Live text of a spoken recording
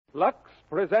Lux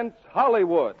presents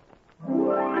Hollywood.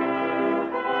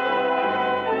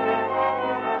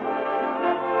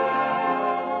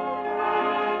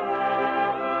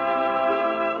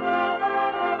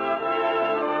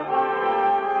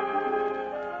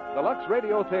 The Lux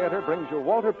Radio Theater brings you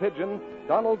Walter Pidgeon,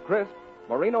 Donald Crisp,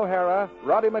 Maureen O'Hara,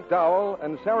 Roddy McDowell,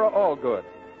 and Sarah Allgood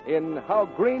in How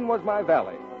Green Was My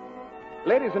Valley.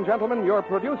 Ladies and gentlemen, your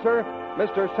producer,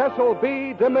 Mr. Cecil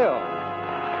B. DeMille.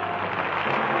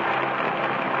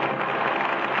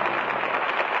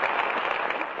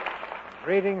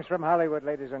 Greetings from Hollywood,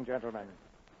 ladies and gentlemen.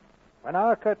 When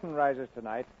our curtain rises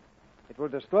tonight, it will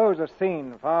disclose a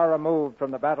scene far removed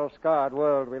from the battle-scarred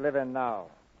world we live in now.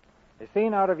 A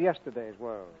scene out of yesterday's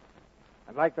world.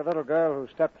 And like the little girl who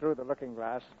stepped through the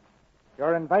looking-glass,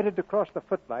 you're invited to cross the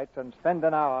footlights and spend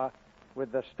an hour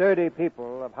with the sturdy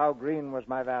people of How Green Was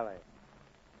My Valley.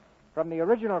 From the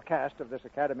original cast of this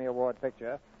Academy Award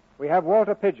picture, we have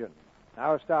Walter Pidgeon,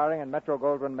 now starring in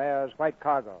Metro-Goldwyn-Mayer's White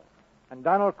Cargo, and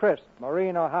Donald Crisp,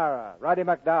 Maureen O'Hara, Roddy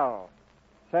McDowell,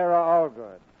 Sarah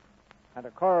Allgood, and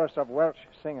a chorus of Welsh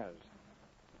singers.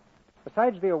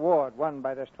 Besides the award won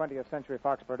by this 20th Century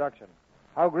Fox production,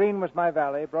 How Green Was My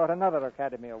Valley brought another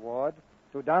Academy Award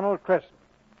to Donald Crisp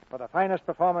for the finest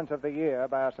performance of the year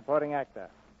by a supporting actor.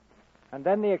 And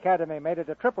then the Academy made it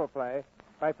a triple play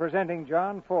by presenting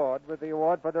John Ford with the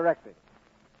award for directing.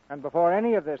 And before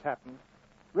any of this happened,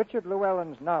 Richard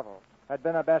Llewellyn's novel had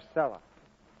been a bestseller.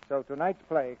 So tonight's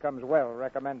play comes well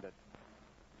recommended.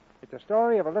 It's a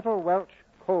story of a little Welsh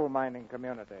coal mining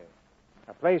community,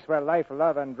 a place where life,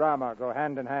 love, and drama go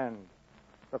hand in hand,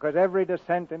 because every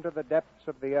descent into the depths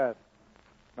of the earth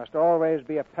must always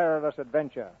be a perilous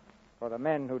adventure for the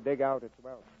men who dig out its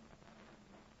wealth.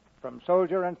 From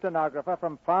soldier and stenographer,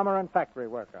 from farmer and factory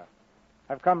worker,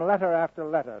 have come letter after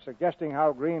letter suggesting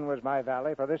how green was my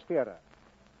valley for this theater.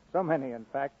 So many, in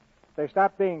fact, they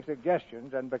stopped being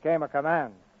suggestions and became a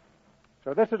command.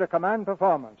 So this is a command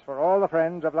performance for all the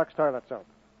friends of Lux Toilet Soap.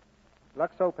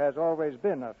 Lux Soap has always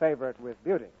been a favorite with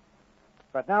beauty.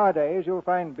 But nowadays you'll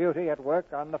find beauty at work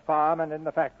on the farm and in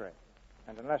the factory.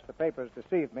 And unless the papers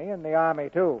deceive me, in the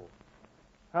army, too.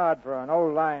 Hard for an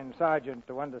old line sergeant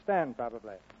to understand,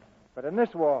 probably. But in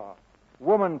this war,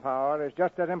 woman power is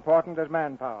just as important as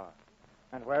manpower.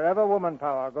 And wherever woman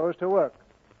power goes to work,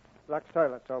 Lux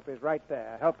Toilet Soap is right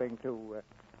there helping to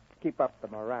keep up the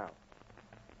morale.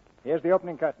 Here's the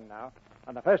opening curtain now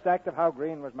on the first act of How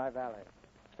Green Was My Valley,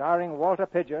 starring Walter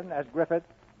Pidgeon as Griffith,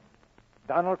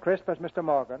 Donald Crisp as Mr.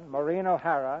 Morgan, Maureen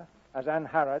O'Hara as Ann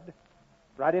Harrod,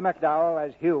 Roddy McDowell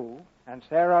as Hugh, and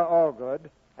Sarah Allgood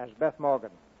as Beth Morgan.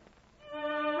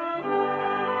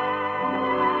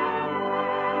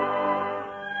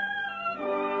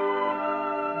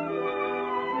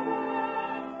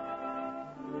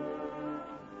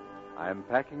 I'm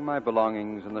packing my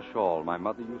belongings in the shawl my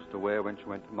mother used to wear when she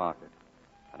went to market,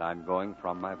 and I'm going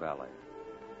from my valley.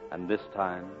 And this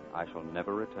time I shall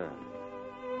never return.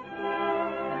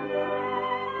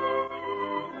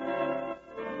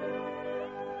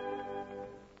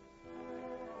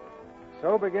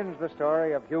 So begins the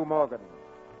story of Hugh Morgan,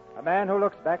 a man who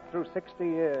looks back through 60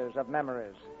 years of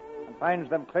memories and finds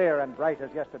them clear and bright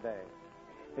as yesterday.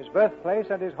 His birthplace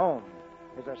and his home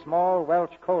is a small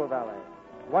Welsh coal valley,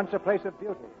 once a place of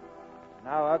beauty,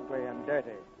 now ugly and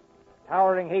dirty.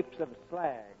 Towering heaps of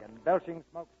slag and belching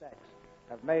smokestacks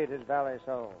have made his valley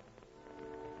so.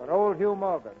 But old Hugh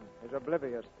Morgan is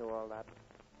oblivious to all that.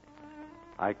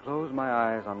 I close my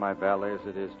eyes on my valley as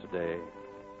it is today,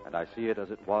 and I see it as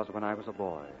it was when I was a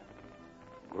boy.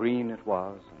 Green it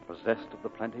was, and possessed of the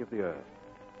plenty of the earth.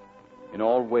 In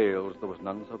all Wales there was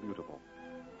none so beautiful,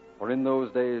 for in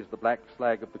those days the black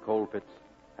slag of the coal pits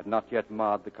had not yet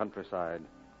marred the countryside,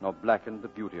 nor blackened the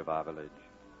beauty of our village.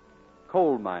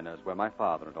 Coal miners were my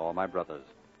father and all my brothers,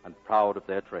 and proud of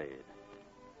their trade.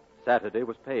 Saturday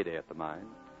was payday at the mine,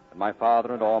 and my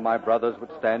father and all my brothers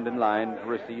would stand in line to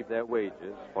receive their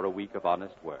wages for a week of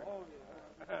honest work.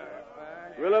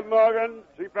 Willem Morgan,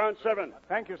 £3.7.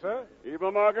 Thank you, sir.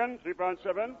 Eva Morgan,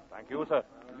 £3.7. Thank you, sir.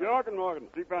 Jorgen Morgan,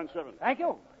 £3.7. Thank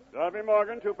you. Darby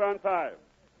Morgan, £2.5.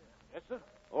 Yes, sir.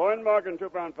 Owen Morgan,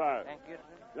 £2.5. Thank you, sir.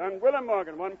 Young Willem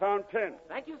Morgan, £1.10.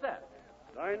 Thank you, sir.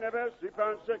 Di Neves,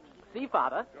 £3.6. See,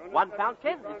 Father, £1.10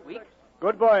 this week.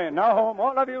 Good boy. Now home,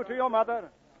 all of you, to your mother.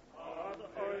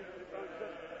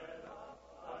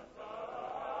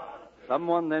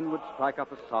 Someone then would strike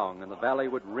up a song, and the valley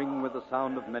would ring with the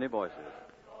sound of many voices.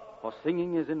 For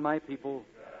singing is in my people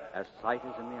as sight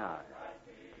is in the eye.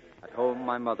 At home,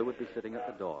 my mother would be sitting at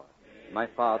the door. My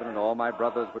father and all my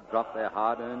brothers would drop their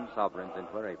hard-earned sovereigns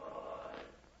into her apron.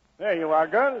 There you are,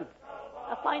 girl.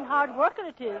 A fine hard worker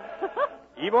it is.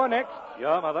 Ivo next.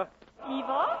 Yeah, Mother.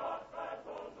 Ivo?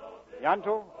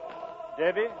 Yanto.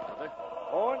 Debbie.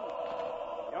 Owen.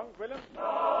 Young Willem.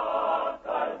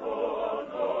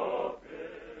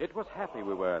 It was happy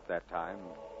we were at that time,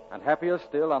 and happier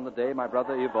still on the day my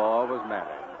brother Ivor was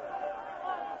married.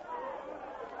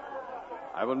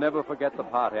 I will never forget the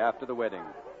party after the wedding,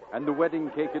 and the wedding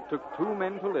cake it took 2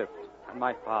 men to lift, and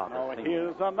my father singing.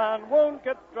 Here's a man won't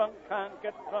get drunk, can't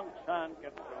get drunk, shan't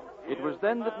get drunk. It was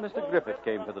then that Mr. Griffith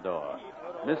came to the door.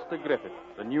 Mr. Griffith,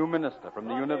 the new minister from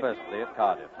the university at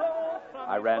Cardiff.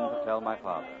 I ran to tell my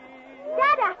father.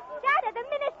 Dada, the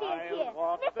minister is here.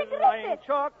 Mr. Griffith.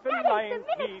 Chalk the Dada, line, it's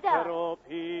the minister. Peter O'P.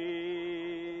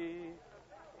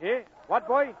 Hey, what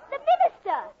boy? The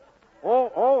minister.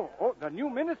 Oh, the new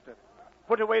minister.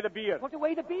 Put away the beer. Put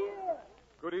away the beer.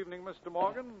 Good evening, Mr.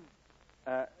 Morgan.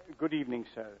 Good evening,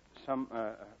 sir.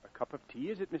 A cup of tea,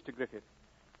 is it, Mr. Griffith?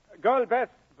 Girl, Beth,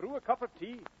 brew a cup of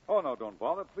tea. Oh, no, don't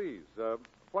bother, please.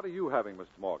 What are you having,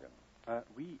 Mr. Morgan?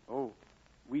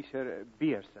 We, sir,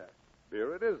 beer, sir.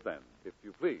 Beer it is, then, if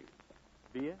you please.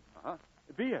 Beer? Uh-huh.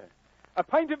 Beer. A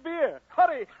pint of beer.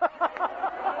 Hurry.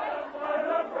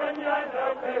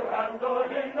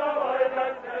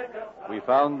 We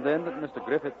found then that Mr.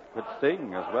 Griffith could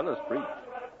sing as well as preach.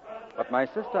 But my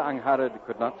sister Angharad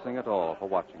could not sing at all for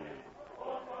watching him.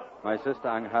 My sister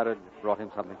Angharad brought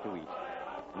him something to eat,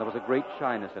 and there was a great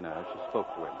shyness in her as she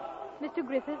spoke to him. Mr.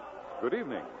 Griffith, Good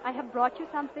evening. I have brought you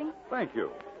something. Thank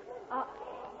you.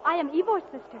 I am Ivor's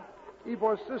sister.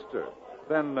 Ivor's sister.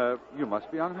 Then you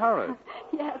must be Angharad.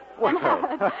 Yes. Well.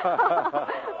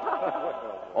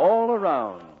 All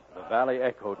around, the valley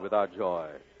echoed with our joy.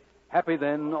 Happy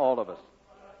then, all of us.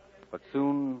 But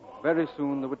soon, very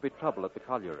soon, there would be trouble at the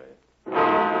colliery.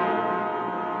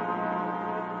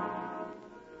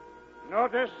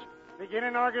 Notice,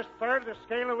 beginning August 3rd, the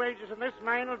scale of wages in this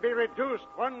mine will be reduced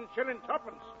 1 shilling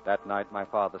tuppence. That night, my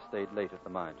father stayed late at the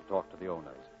mine to talk to the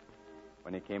owners.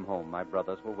 When he came home, my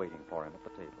brothers were waiting for him at the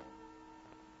table.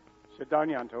 Sit down,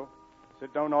 Yanto.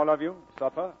 Sit down, all of you.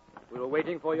 Supper. We were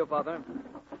waiting for you, Father.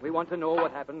 We want to know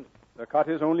what happened. The cut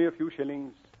is only a few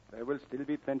shillings. There will still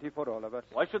be plenty for all of us.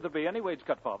 Why should there be any wage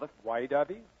cut, Father? Why,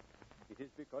 Darby? It is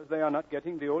because they are not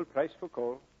getting the old price for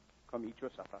coal. Come eat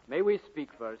your supper. May we speak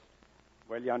first?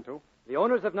 Well, Yanto? The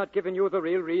owners have not given you the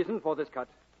real reason for this cut.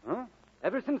 Huh?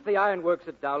 Ever since the ironworks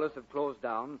at Dowlas have closed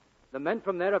down, the men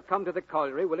from there have come to the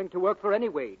colliery willing to work for any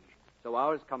wage. So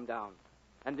ours come down.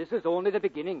 And this is only the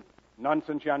beginning.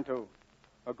 Nonsense, Yanto.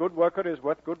 A good worker is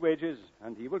worth good wages,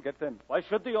 and he will get them. Why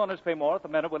should the owners pay more if the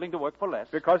men are willing to work for less?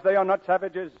 Because they are not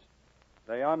savages.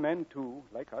 They are men, too,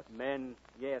 like us. Men,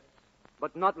 yes,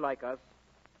 but not like us.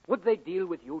 Would they deal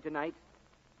with you tonight?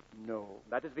 No.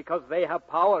 That is because they have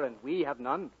power and we have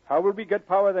none. How will we get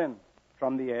power, then?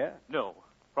 From the air? No.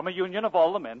 From a union of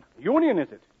all the men. Union,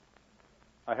 is it?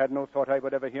 I had no thought I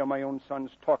would ever hear my own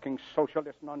sons talking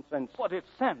socialist nonsense. But it's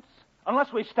sense.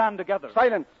 Unless we stand together.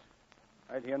 Silence!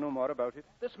 I'll hear no more about it.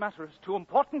 This matter is too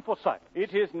important for silence.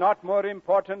 It is not more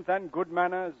important than good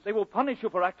manners. They will punish you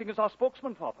for acting as our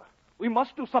spokesman, Father. We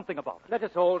must do something about it. Let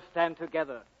us all stand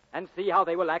together and see how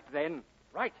they will act then.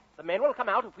 Right. The men will come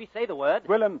out if we say the word.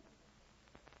 Willem,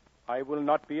 I will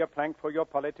not be a plank for your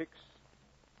politics.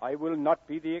 I will not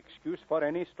be the excuse for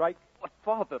any strike. But,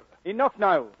 Father... Enough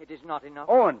now. It is not enough.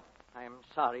 Owen. I am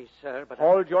sorry, sir, but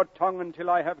Hold your tongue until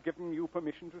I have given you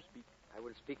permission to speak. I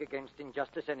will speak against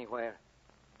injustice anywhere,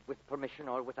 with permission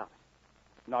or without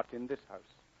it. Not in this house.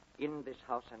 In this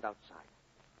house and outside.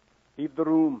 Leave the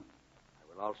room.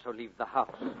 I will also leave the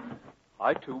house.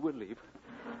 I, too, will leave.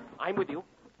 I'm with you.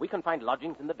 We can find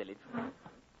lodgings in the village.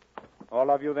 All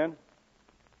of you, then.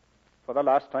 For the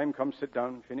last time, come sit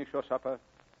down. Finish your supper.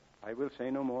 I will say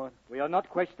no more. We are not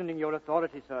questioning your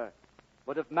authority, sir.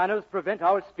 But if manners prevent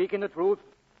our speaking the truth,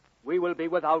 we will be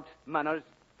without manners.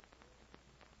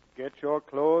 Get your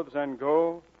clothes and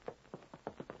go.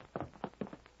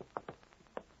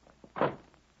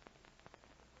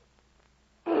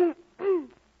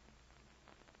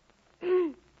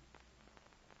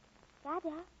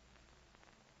 Dada?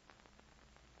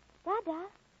 Dada?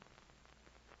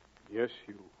 Yes,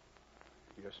 you.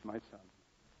 Yes, my son.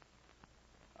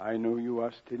 I know you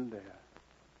are still there.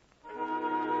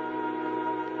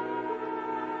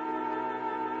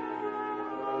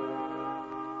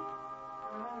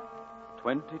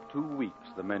 "22 weeks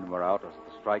the men were out as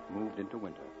the strike moved into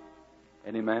winter.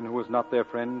 Any man who was not their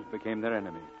friend became their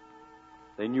enemy.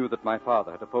 They knew that my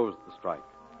father had opposed the strike,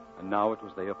 and now it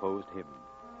was they opposed him.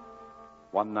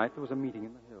 One night there was a meeting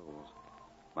in the hills.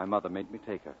 My mother made me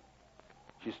take her.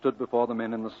 She stood before the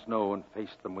men in the snow and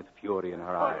faced them with fury in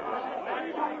her eyes.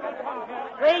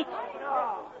 Wait!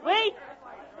 Wait!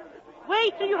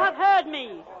 Wait till you have heard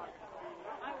me.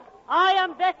 I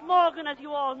am Beth Morgan, as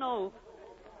you all know.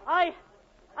 I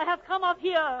have come up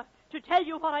here to tell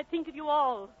you what I think of you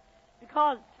all,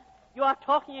 because you are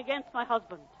talking against my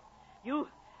husband. You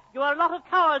are a lot of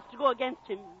cowards to go against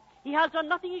him. He has done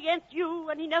nothing against you,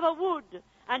 and he never would,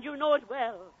 and you know it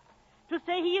well. To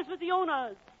say he is with the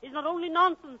owners is not only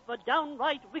nonsense, but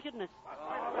downright wickedness.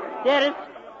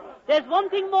 There's one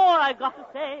thing more I've got to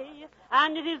say,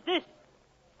 and it is this.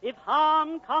 If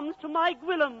harm comes to my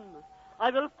Gwillem,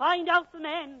 I will find out the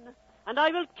men, and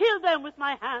I will kill them with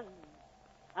my hands.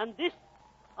 And this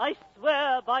I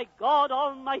swear by God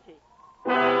Almighty.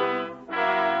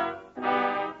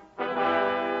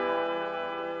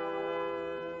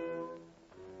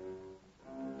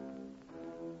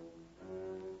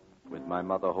 With my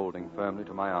mother holding firmly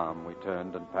to my arm, we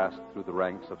turned and passed through the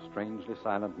ranks of strangely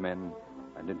silent men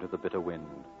and into the bitter wind.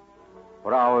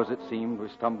 For hours, it seemed, we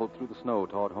stumbled through the snow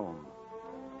toward home.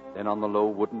 Then on the low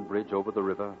wooden bridge over the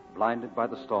river, blinded by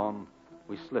the storm,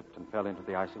 we slipped and fell into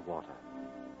the icy water.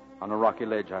 On a rocky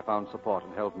ledge, I found support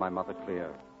and held my mother clear.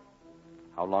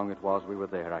 How long it was we were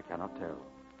there, I cannot tell.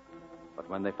 But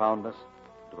when they found us,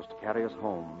 it was to carry us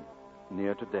home,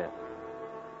 near to death.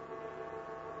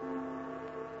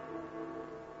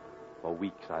 For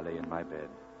weeks I lay in my bed.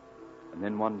 And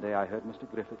then one day I heard Mr.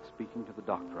 Griffith speaking to the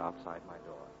doctor outside my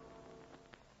door.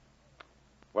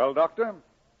 Well, Doctor,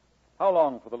 how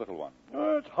long for the little one?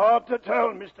 Oh, it's hard to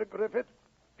tell, Mr. Griffith.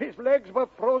 His legs were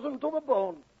frozen to the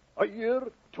bone. A year,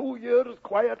 2 years,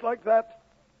 quiet like that.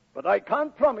 But I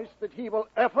can't promise that he will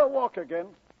ever walk again.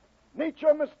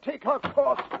 Nature must take her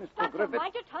course, Mr. Doctor, Griffith.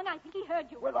 mind your tongue. I think he heard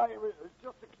you. Well, I was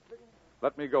just explaining.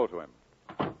 Let me go to him.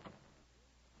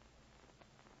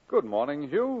 Good morning,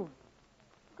 Hugh.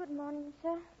 Good morning,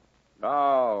 sir.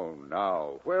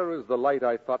 Now, where is the light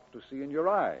I thought to see in your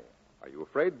eye? Are you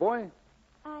afraid, boy?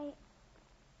 I...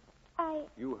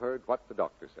 You heard what the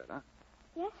doctor said, huh?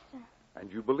 Yes, sir.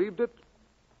 And you believed it?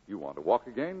 You want to walk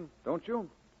again, don't you?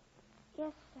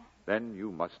 Yes, sir. Then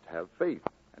you must have faith.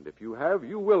 And if you have,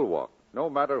 you will walk, no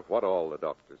matter what all the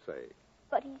doctors say.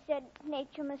 But he said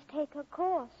nature must take her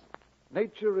course.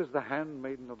 Nature is the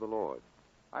handmaiden of the Lord.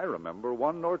 I remember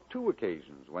 1 or 2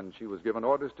 occasions when she was given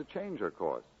orders to change her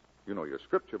course. You know your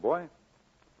scripture, boy.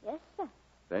 Yes, sir.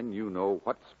 Then you know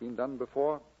what's been done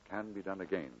before can be done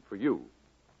again for you.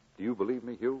 Do you believe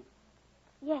me, Hugh?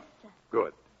 Yes, sir.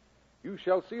 Good. You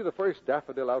shall see the first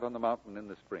daffodil out on the mountain in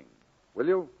the spring. Will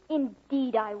you?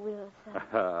 Indeed I will,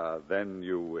 sir. Then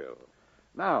you will.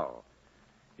 Now,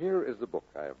 here is the book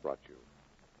I have brought you.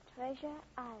 Treasure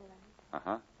Island.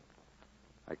 Uh-huh.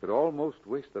 I could almost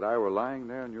wish that I were lying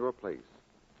there in your place.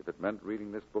 If it meant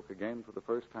reading this book again for the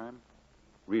first time,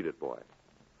 read it, boy.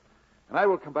 And I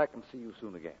will come back and see you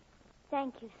soon again.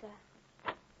 Thank you, sir.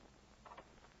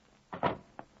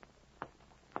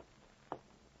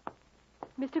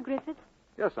 Mr. Griffith,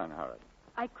 Yes, Aunt Harriet.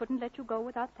 I couldn't let you go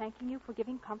without thanking you for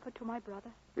giving comfort to my brother.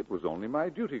 It was only my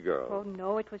duty, girl. Oh,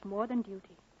 no, it was more than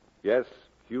duty. Yes,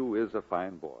 Hugh is a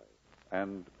fine boy.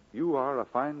 And you are a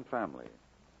fine family.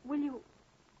 Will you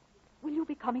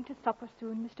be coming to supper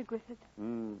soon, Mr. Griffith?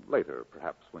 Later,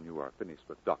 perhaps, when you are finished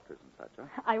with doctors and such,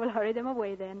 huh? I will hurry them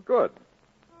away then. Good.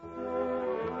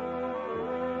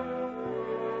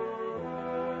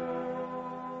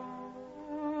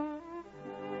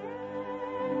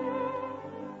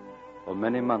 For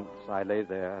many months I lay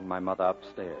there and my mother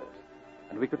upstairs,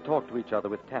 and we could talk to each other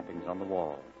with tappings on the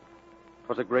wall. It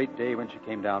was a great day when she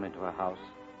came down into her house.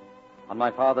 On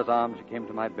my father's arm, she came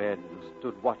to my bed and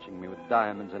stood watching me with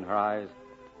diamonds in her eyes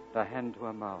and a hand to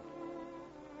her mouth.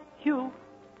 Hugh,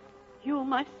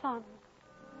 my son.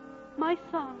 My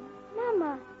son.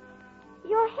 Mama,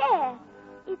 your hair,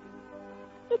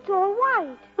 it's all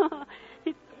white.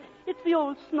 It's the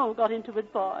old snow got into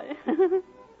it, boy.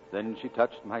 Then she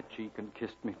touched my cheek and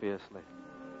kissed me fiercely.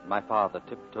 My father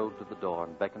tiptoed to the door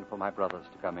and beckoned for my brothers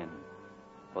to come in,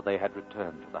 for they had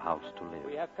returned to the house to live.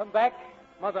 We have come back,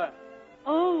 Mother.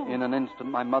 Oh. In an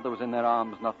instant, my mother was in their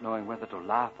arms, not knowing whether to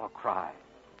laugh or cry.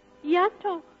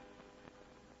 Yato.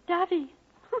 Daddy.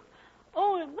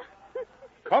 Owen.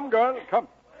 Come, girl, come.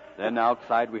 Then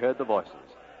outside we heard the voices,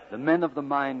 the men of the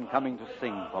mine coming to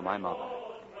sing for my mother.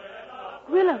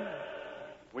 Willem.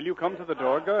 Will you come to the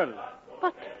door, girl?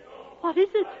 But what is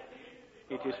it?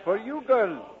 It is for you,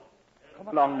 girl. Come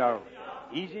along now.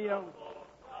 Easy now.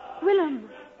 Willem.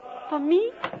 For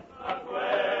me?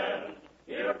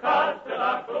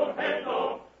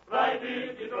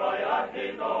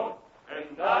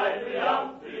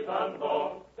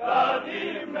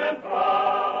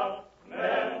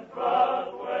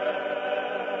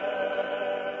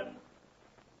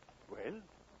 Well,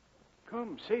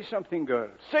 come, say Say something, girl.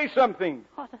 Say something.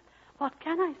 What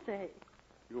can I say?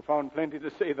 You found plenty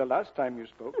to say the last time you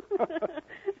spoke.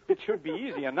 It should be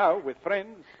easier now with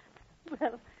friends.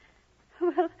 Well,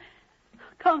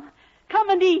 come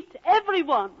and eat,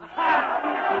 everyone.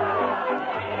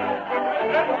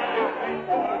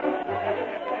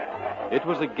 It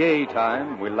was a gay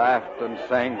time. We laughed and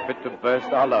sang fit to burst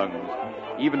our lungs.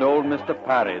 Even old Mr.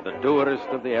 Parry, the dourest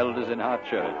of the elders in our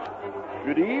church.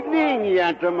 Good evening,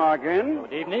 Yanto Morgan.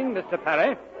 Good evening, Mr.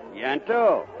 Parry.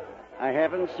 Yanto, I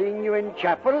haven't seen you in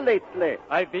chapel lately.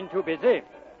 I've been too busy.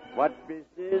 What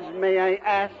business, may I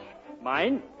ask?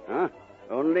 Mine? Huh?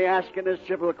 Only asking a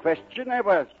civil question, I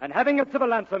was. And having a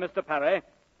civil answer, Mr. Parry.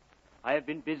 I have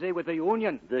been busy with the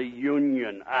union. The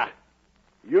union,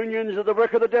 Unions are the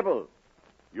work of the devil.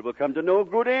 You will come to no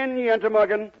good end, Yanto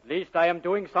Morgan. At least I am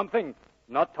doing something.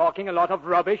 Not talking a lot of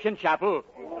rubbish in chapel.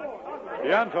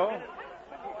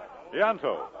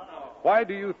 Yanto, why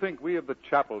do you think we of the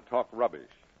chapel talk rubbish?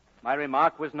 My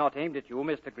remark was not aimed at you,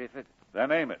 Mr. Griffith.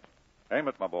 Then aim it. Aim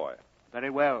it, my boy. Very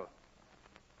well.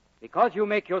 Because you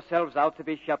make yourselves out to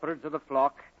be shepherds of the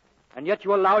flock, and yet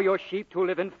you allow your sheep to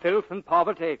live in filth and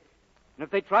poverty, and if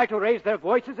they try to raise their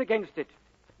voices against it,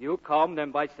 you calm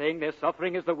them by saying their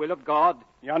suffering is the will of God.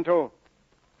 Yanto,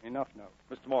 enough now.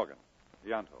 Mr. Morgan,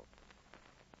 Yanto,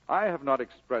 I have not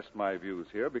expressed my views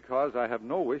here because I have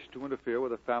no wish to interfere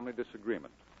with a family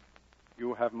disagreement.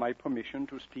 You have my permission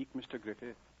to speak, Mr.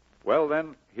 Griffith. Well,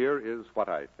 then, here is what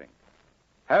I think.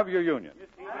 Have your union.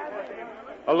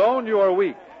 Alone you are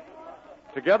weak.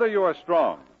 Together you are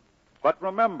strong. But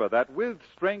remember that with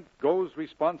strength goes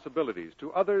responsibilities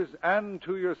to others and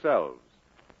to yourselves.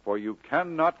 For you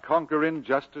cannot conquer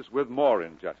injustice with more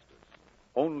injustice.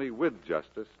 Only with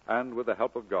justice and with the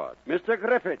help of God. Mr.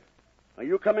 Griffith, are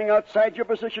you coming outside your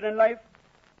position in life?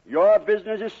 Your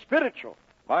business is spiritual.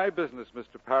 My business,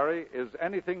 Mr. Parry, is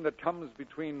anything that comes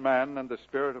between man and the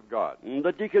Spirit of God.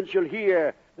 The deacon shall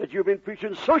hear that you've been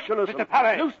preaching socialism. Mr.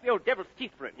 Parry! Loose the old devil's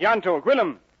teeth for it. Yanto,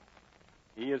 Gwillem.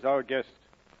 He is our guest.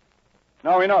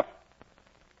 Now enough.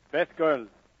 Beth, girl,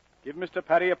 give Mr.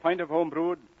 Parry a pint of home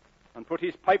brewed and put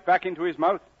his pipe back into his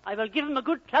mouth. I will give him a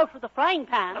good clout with the frying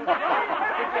pan.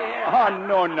 Oh,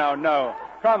 no, now.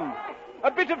 Come.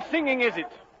 A bit of singing, is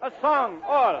it? A song,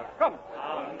 all. Come.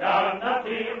 Down the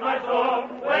field, my soul,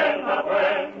 when.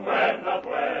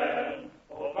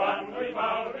 Oh, fun we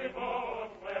bow before,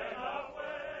 when.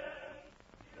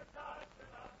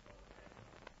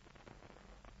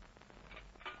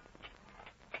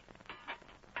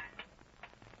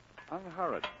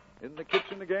 Unhurried. In the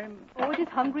kitchen again? Oh, it is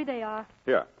hungry they are.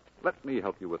 Here, let me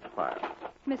help you with the fire.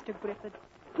 Mr. Griffith,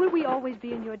 will we always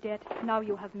be in your debt now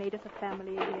you have made us a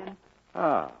family again?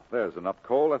 Ah, there's enough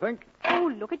coal, I think.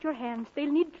 Oh, look at your hands.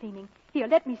 They'll need cleaning. Here,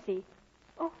 let me see.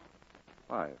 Oh.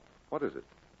 Why, what is it?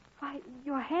 Why,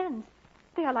 your hands.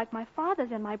 They are like my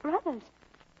father's and my brother's.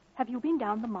 Have you been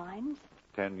down the mines?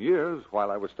 10 years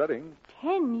while I was studying.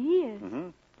 10 years? Mm-hmm.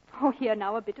 Oh, here,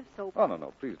 now, a bit of soap. Oh,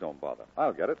 no, please don't bother.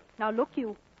 I'll get it. Now, look,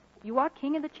 you. You are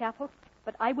king in the chapel,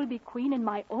 but I will be queen in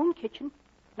my own kitchen.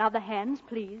 Now, the hands,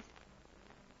 please.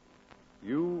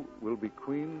 You will be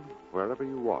queen wherever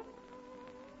you walk.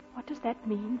 What does that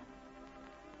mean?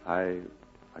 I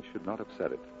should not have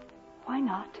said it. Why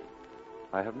not?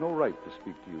 I have no right to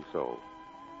speak to you so.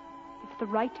 If the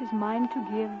right is mine to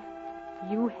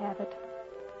give, you have it.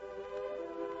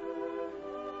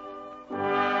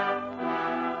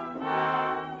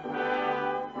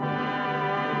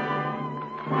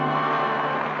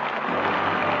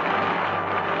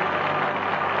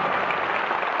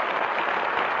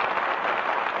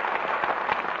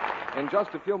 In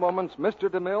just a few moments, Mr.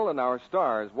 DeMille and our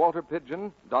stars, Walter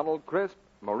Pidgeon, Donald Crisp,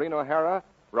 Maureen O'Hara,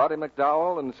 Roddy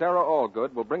McDowell, and Sarah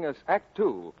Allgood, will bring us Act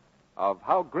Two of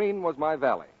How Green Was My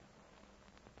Valley.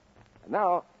 And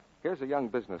now, here's a young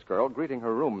business girl greeting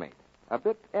her roommate, a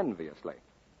bit enviously.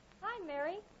 Hi,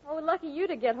 Mary. Oh, lucky you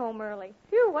to get home early.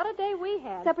 Phew, what a day we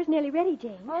had. Supper's nearly ready,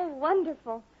 Jane. Oh,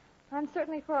 wonderful. I'm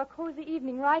certainly for a cozy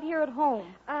evening right here at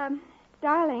home.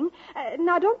 Darling,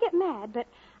 now don't get mad, but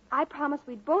I promised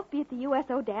we'd both be at the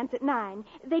USO dance at 9.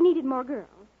 They needed more girls.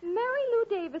 Mary Lou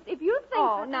Davis, if you think...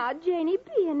 Oh, now, Janie,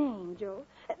 be an angel.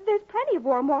 There's plenty of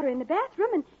warm water in the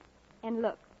bathroom, and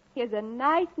look, here's a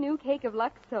nice new cake of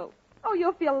Lux soap. Oh,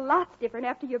 you'll feel lots different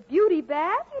after your beauty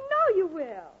bath. You know you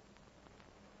will.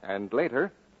 And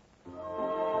later...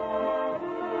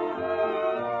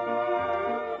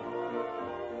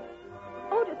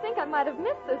 Oh, to think I might have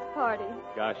missed this party.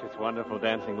 Gosh, it's wonderful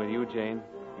dancing with you, Jane.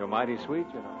 You're mighty sweet,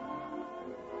 you know.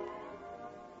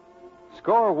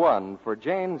 Score one for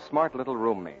Jane's smart little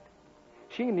roommate.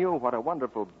 She knew what a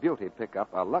wonderful beauty pickup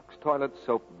a Lux toilet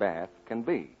soap bath can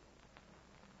be.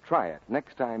 Try it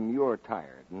next time you're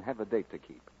tired and have a date to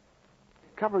keep.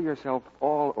 Cover yourself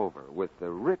all over with the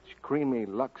rich, creamy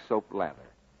Lux soap lather.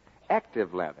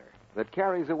 Active lather that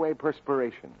carries away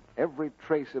perspiration, every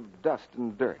trace of dust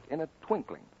and dirt in a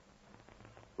twinkling.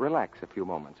 Relax a few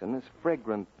moments in this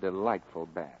fragrant, delightful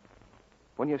bath.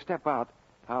 When you step out,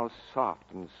 how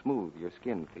soft and smooth your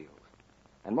skin feels.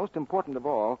 And most important of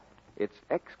all, it's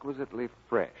exquisitely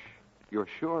fresh. You're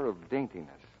sure of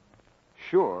daintiness,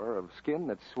 sure of skin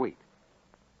that's sweet.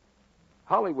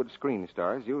 Hollywood screen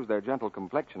stars use their gentle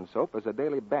complexion soap as a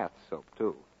daily bath soap,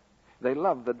 too. They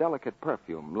love the delicate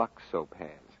perfume Lux soap has,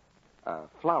 a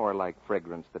flower-like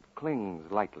fragrance that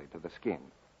clings lightly to the skin.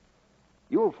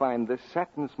 You'll find this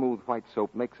satin-smooth white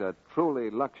soap makes a truly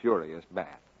luxurious bath.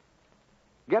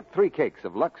 Get 3 cakes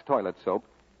of Lux toilet soap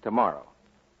tomorrow.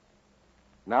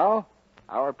 Now,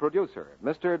 our producer,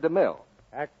 Mr. DeMille.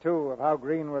 Act 2 of How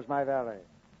Green Was My Valley,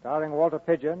 starring Walter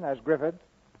Pidgeon as Griffith,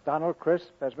 Donald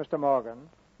Crisp as Mr. Morgan,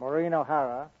 Maureen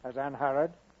O'Hara as Ann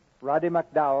Harrod, Roddy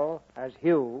McDowell as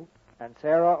Hugh, and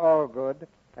Sarah Allgood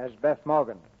as Beth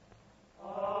Morgan.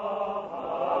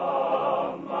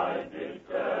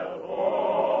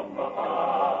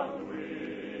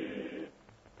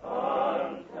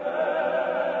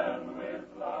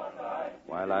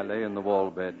 While I lay in the wall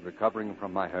bed, recovering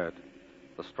from my hurt,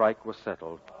 the strike was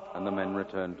settled, and the men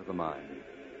returned to the mine.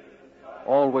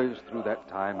 Always through that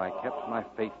time, I kept my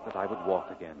faith that I would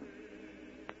walk again.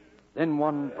 Then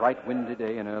one bright windy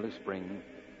day in early spring,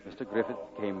 Mr. Griffith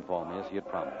came for me as he had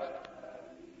promised.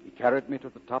 He carried me to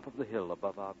the top of the hill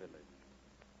above our village.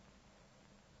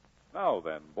 Now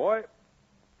then, boy,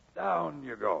 down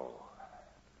you go.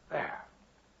 There.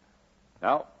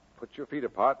 Now, put your feet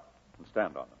apart and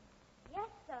stand on them. Yes,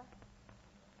 sir.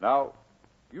 Now,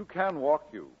 you can walk,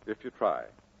 you, if you try.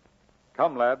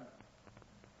 Come, lad.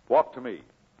 Walk to me.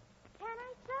 Can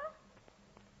I, sir?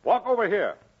 Walk over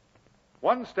here.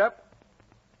 1 step.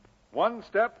 1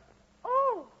 step.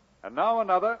 Oh, And now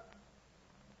another.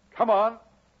 Come on.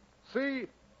 See?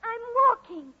 I'm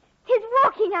walking. 'Tis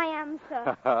walking I am,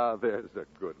 sir. There's a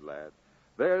good lad.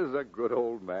 There's a good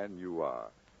old man you are.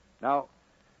 Now,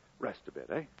 rest a bit,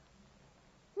 eh?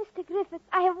 Mr. Griffith,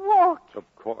 I have walked. Of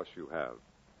course you have.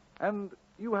 And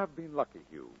you have been lucky,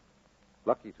 Hugh.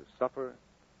 Lucky to suffer,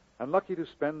 and lucky to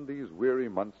spend these weary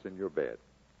months in your bed.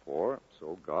 For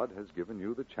so God has given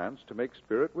you the chance to make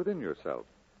spirit within yourself.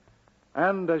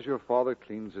 And as your father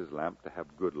cleans his lamp to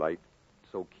have good light,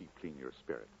 so keep clean your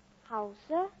spirit. How,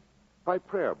 sir? By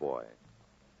prayer, boy.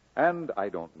 And I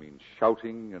don't mean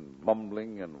shouting and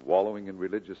mumbling and wallowing in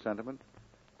religious sentiment.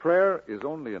 Prayer is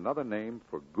only another name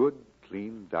for good,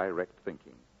 clean, direct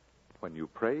thinking. When you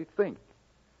pray, think.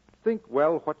 Think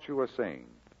well what you are saying,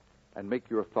 and make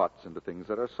your thoughts into things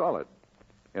that are solid.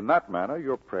 In that manner,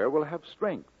 your prayer will have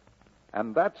strength,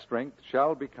 and that strength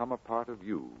shall become a part of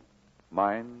you,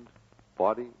 mind,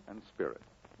 body, and spirit.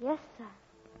 Yes, sir.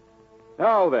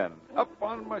 Now then, up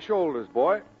on my shoulders,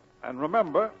 boy. And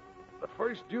remember, the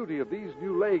first duty of these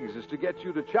new legs is to get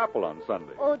you to chapel on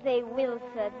Sunday. Oh, they will,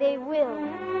 sir. They will.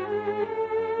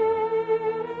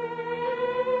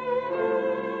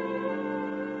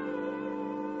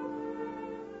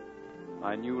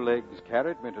 My new legs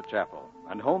carried me to chapel,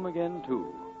 and home again,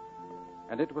 too.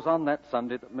 And it was on that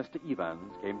Sunday that Mr.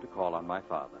 Evans came to call on my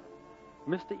father.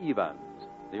 Mr. Evans,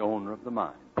 the owner of the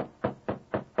mine.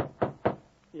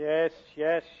 Yes,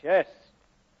 yes, yes.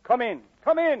 Come in,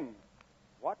 come in.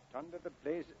 What under the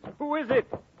blazes? Who is it?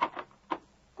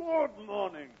 Good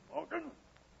morning, Morgan.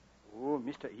 Oh,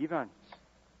 Mr. Evans.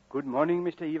 Good morning,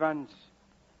 Mr. Evans.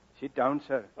 Sit down,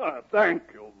 sir. Thank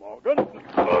you, Morgan.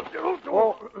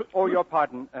 Oh, your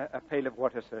pardon. A pail of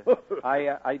water, sir.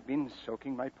 I've been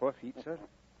soaking my poor feet, sir.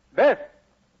 Beth!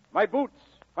 My boots!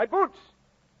 My boots!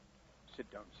 Sit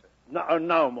down, sir.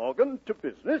 Now, Morgan, to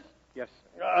business. Yes,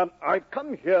 sir. I've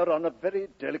come here on a very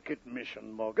delicate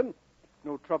mission, Morgan.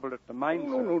 No trouble at the mine,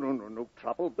 sir? No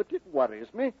trouble, but it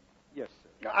worries me. Yes,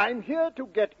 sir. I'm here to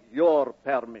get your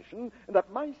permission that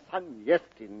my son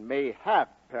Yestin may have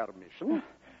permission.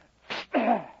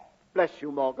 Bless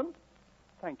you, Morgan.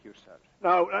 Thank you, sir.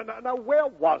 Now, where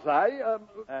was I?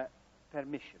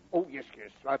 Permission. Oh, yes,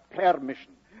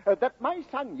 permission. That my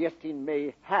son Yestin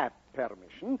may have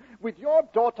permission, with your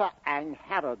daughter Ann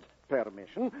Harrod's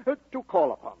permission, to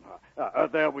call upon her.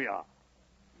 There we are.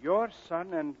 Your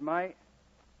son and my...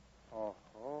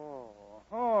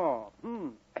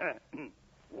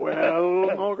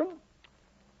 Well, Morgan?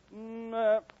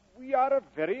 We are a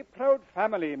very proud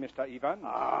family, Mr. Evans.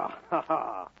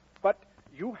 But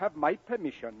you have my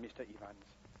permission, Mr. Evans,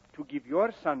 to give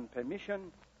your son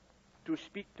permission to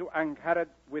speak to Angharad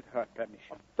with her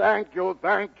permission. Thank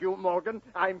you, Morgan.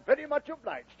 I'm very much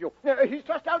obliged to you. He's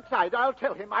just outside. I'll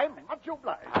tell him I'm much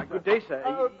obliged. Good day,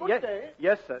 sir. Good day.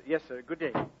 Yes, sir. Yes, sir. Good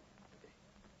day.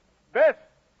 Beth,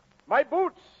 my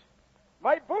boots.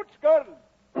 My boots, girl.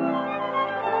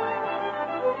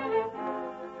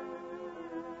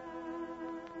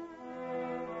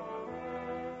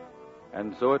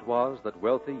 And so it was that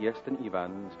wealthy Yeston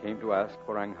Evans came to ask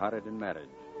for Angharad in marriage.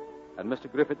 And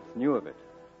Mr. Griffiths knew of it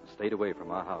and stayed away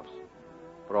from our house.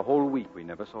 For a whole week we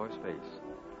never saw his face,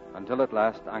 until at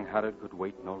last Angharad could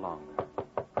wait no longer.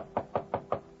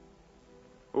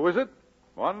 Who is it?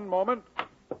 One moment.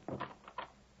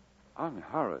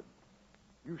 Angharad,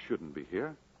 you shouldn't be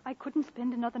here. I couldn't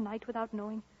spend another night without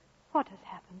knowing what has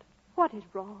happened. What is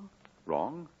wrong?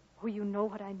 Wrong? Oh, you know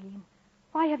what I mean.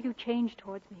 Why have you changed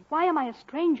towards me? Why am I a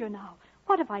stranger now?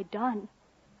 What have I done?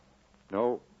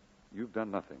 No, you've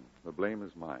done nothing. The blame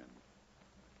is mine.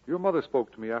 Your mother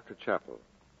spoke to me after chapel.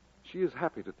 She is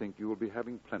happy to think you will be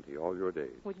having plenty all your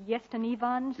days. With Yeston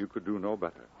Evans? You could do no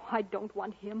better. I don't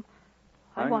want him.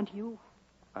 I want you.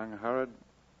 Angharad,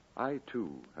 I,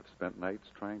 too, have spent nights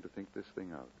trying to think this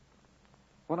thing out.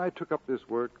 When I took up this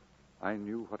work, I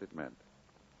knew what it meant.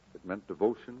 It meant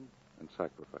devotion and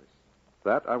sacrifice.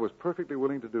 That I was perfectly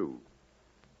willing to do.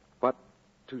 But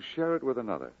to share it with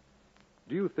another,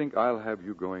 do you think I'll have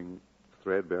you going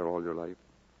threadbare all your life,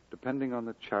 depending on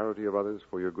the charity of others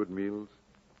for your good meals?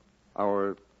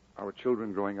 Our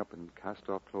children growing up in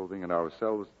cast-off clothing, and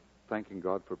ourselves thanking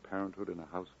God for parenthood in a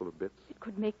house full of bits? It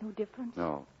could make no difference.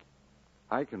 No.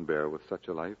 I can bear with such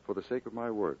a life for the sake of my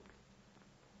work.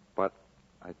 But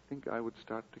I think I would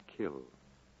start to kill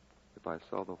if I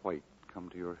saw the white come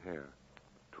to your hair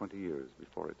 20 years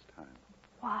before its time.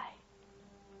 Why?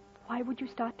 Why would you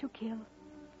start to kill?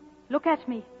 Look at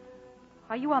me.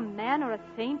 Are you a man or a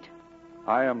saint?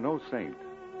 I am no saint,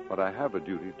 but I have a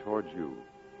duty towards you.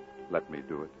 Let me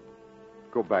do it.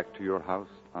 Go back to your house,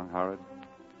 Angharad.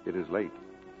 It is late.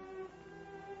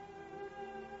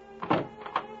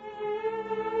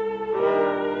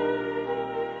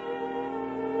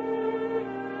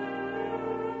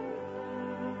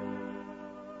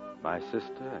 My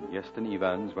sister and Yeston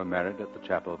Evans were married at the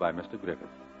chapel by Mr. Griffith.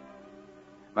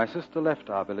 My sister left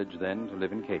our village then to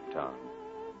live in Cape Town.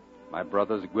 My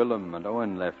brothers Gwillem and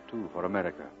Owen left, too, for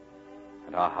America,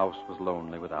 and our house was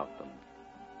lonely without them.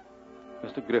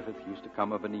 Mr. Griffith used to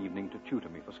come of an evening to tutor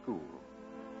me for school.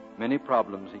 Many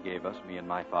problems he gave us, me and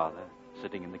my father,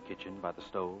 sitting in the kitchen by the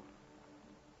stove.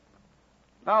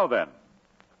 Now then,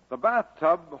 the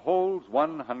bathtub holds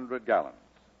 100 gallons.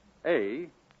 A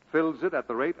fills it at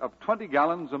the rate of 20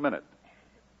 gallons a minute,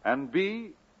 and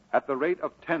B at the rate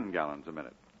of 10 gallons a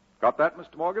minute. Got that,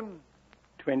 Mr. Morgan?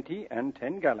 20 and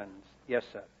 10 gallons. Yes,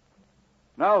 sir.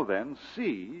 Now then,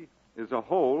 C is a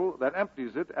hole that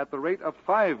empties it at the rate of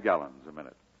 5 gallons a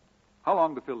minute. How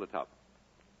long to fill the tub?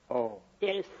 Oh.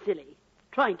 They're silly.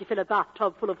 Trying to fill a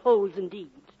bathtub full of holes indeed.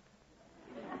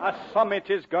 A sum it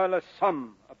is, girl, a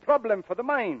sum. A problem for the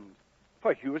mind.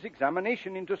 For Hugh's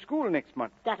examination into school next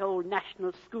month. That old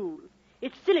national school.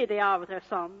 It's silly they are with their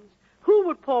sums. Who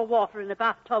would pour water in a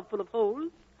bathtub full of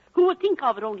holes? Who would think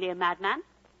of it? Only a madman.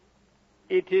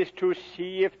 It is to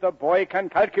see if the boy can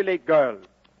calculate, girl.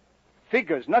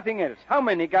 Figures, nothing else. How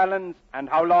many gallons and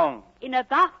how long? In a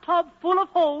bathtub full of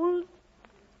holes?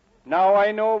 Now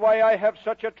I know why I have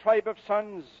such a tribe of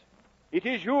sons. It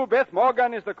is you, Beth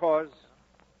Morgan, is the cause.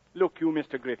 Look, you,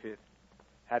 Mr. Griffith.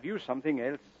 Have you something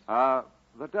else?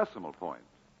 The decimal point.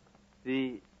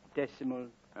 The decimal?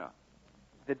 Yeah.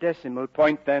 The decimal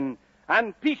point, then.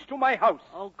 And peace to my house.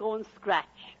 Oh, go and scratch.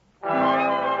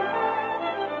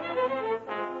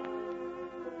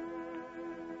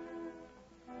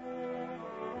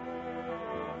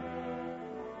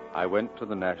 I went to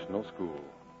the national school.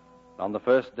 On the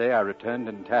first day, I returned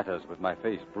in tatters with my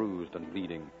face bruised and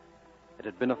bleeding. It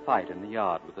had been a fight in the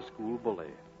yard with the school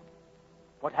bully.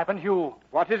 What happened, Hugh?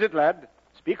 What is it, lad?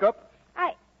 Speak up.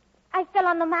 I fell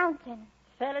on the mountain.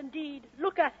 Fell indeed.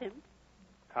 Look at him.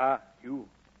 Hugh.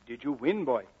 Did you win,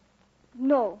 boy?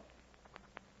 No.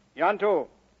 Yanto,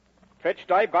 fetch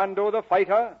Daibando the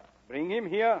fighter. Bring him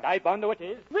here. Daibando it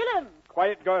is. Willem!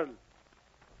 Quiet, girl.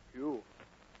 Hugh,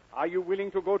 are you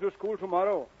willing to go to school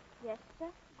tomorrow? Yes, sir.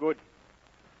 Good.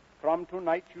 From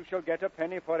tonight you shall get a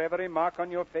penny for every mark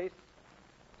on your face,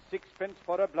 6 pence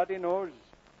for a bloody nose,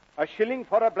 a shilling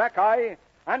for a black eye,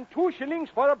 and 2 shillings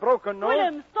for a broken nose.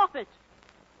 William, stop it.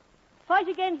 Fight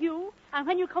again, Hugh, and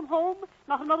when you come home,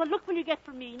 not another look will you get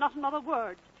from me, not another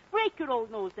word. Break your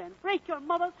old nose then. Break your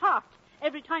mother's heart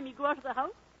every time you go out of the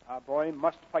house. A boy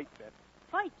must fight, Beth.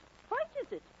 Fight? Fight, is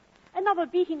it? Another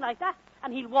beating like that,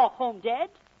 and he'll walk home dead.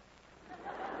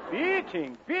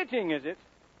 Beating, is it?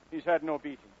 He's had no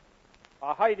beating.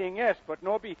 A hiding, yes, but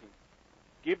no beating.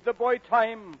 Give the boy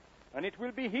time, and it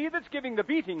will be he that's giving the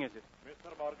beating, is it?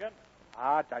 Mr. Morgan.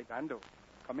 Ah, Dibando.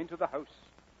 Come into the house.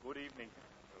 Good evening.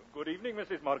 Good evening,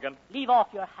 Mrs. Morgan. Leave off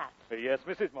your hat. Yes,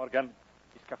 Mrs. Morgan.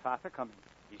 Is Kafartha coming?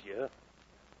 He's here.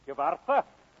 Kafartha?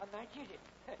 A match, is it?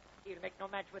 He'll make no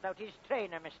match without his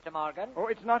trainer, Mr. Morgan. Oh,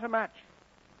 it's not a match.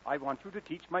 I want you to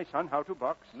teach my son how to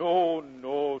box. No,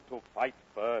 to fight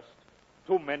first.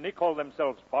 Too many call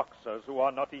themselves boxers who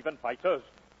are not even fighters.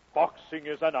 Boxing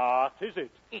is an art, is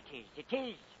it? It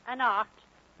is. An art.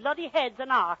 Bloody head's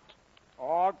an art.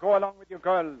 Oh, go along with your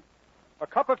girl. A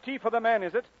cup of tea for the man,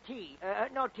 is it? Tea?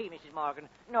 No tea, Mrs. Morgan.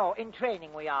 No, in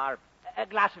training we are. A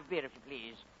glass of beer, if you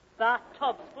please.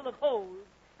 Bathtubs full of holes.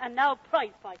 And now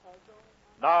prize fighters.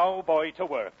 Now, boy, to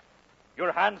work.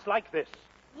 Your hands like this.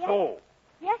 Yes. So.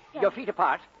 Yes, sir. Your feet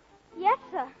apart. Yes,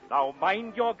 sir. Now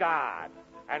mind your guard.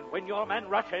 And when your man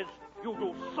rushes, you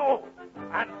do so.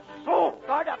 And so.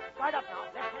 Guard up now.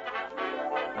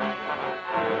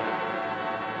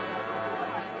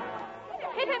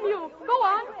 Hit him, you. Go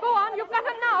on. You've got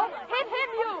him now. Hit him,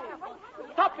 you.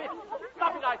 Stop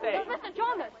it, I say. Mr.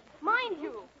 Jonas, mind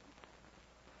you.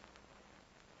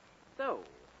 So,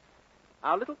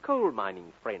 our little coal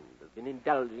mining friend has been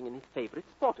indulging in his favorite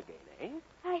sport again, eh?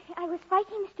 I was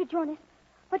fighting, Mr. Jonas,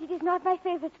 but it is not my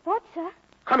favorite sport, sir.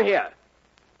 Come here.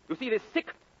 You see this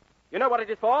stick? You know what it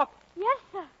is for? Yes,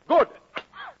 sir. Good.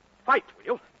 Fight, will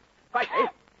you? Fight, eh?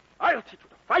 I'll teach you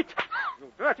to fight.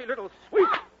 You dirty little sweep.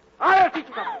 I'll teach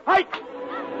you to fight.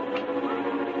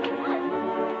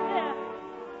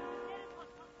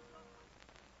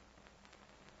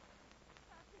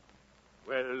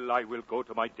 Well, I will go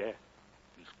to my death.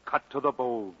 He's cut to the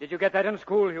bone. Did you get that in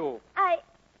school, Hugh?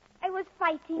 I was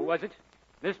fighting. Who was it?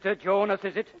 Mr. Jonas,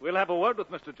 is it? We'll have a word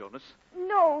with Mr. Jonas.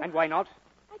 No. And why not?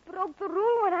 I broke the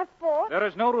rule when I fought. There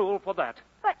is no rule for that.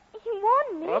 But he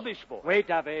warned me. Rubbish, boy. Wait,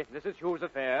 Davy. This is Hugh's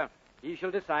affair. He shall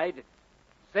decide.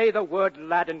 Say the word,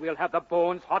 lad, and we'll have the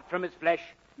bones hot from his flesh.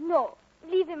 No.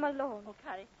 Leave him alone. Oh,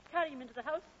 carry him into the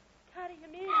house. Carry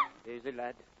him in. Easy,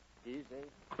 lad. Easy.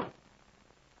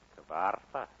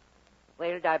 Kafartha,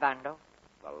 Well, Dibando.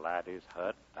 the lad is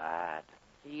hurt bad.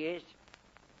 He is.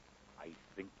 I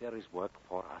think there is work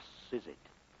for us, is it?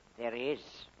 There is.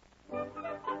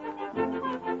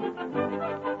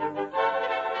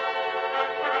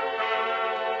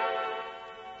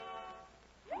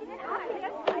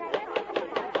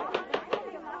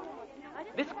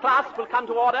 This class will come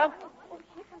to order.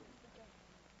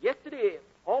 Yesterday,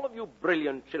 all of you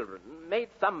brilliant children made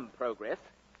some progress,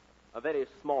 a very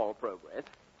small progress,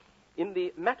 in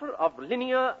the matter of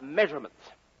linear measurements.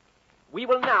 We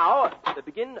will now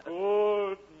begin...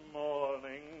 Good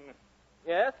morning.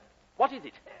 Yes? What is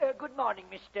it? Good morning,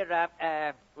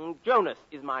 Mr. Jonas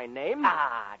is my name.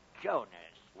 Ah, Jonas.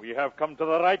 We have come to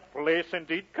the right place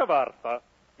indeed, Kafartha.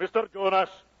 Mr. Jonas,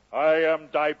 I am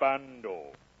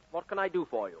Dibando. What can I do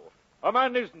for you? A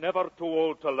man is never too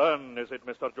old to learn, is it,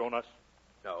 Mr. Jonas?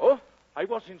 No. I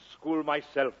was in school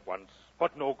myself once,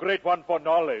 but no great one for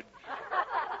knowledge.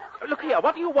 Look here,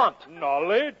 what do you want?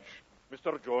 Knowledge?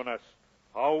 Mr. Jonas,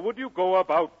 how would you go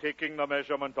about taking the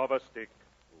measurement of a stick?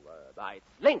 By its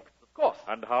length, of course.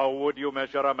 And how would you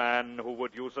measure a man who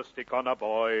would use a stick on a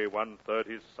boy 1/3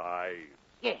 his size?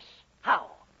 Yes, how?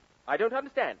 I don't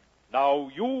understand. Now,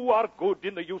 you are good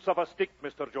in the use of a stick,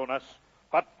 Mr. Jonas,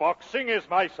 but boxing is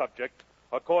my subject,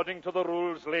 according to the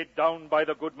rules laid down by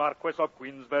the good Marquess of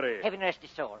Queensberry. Heaven rest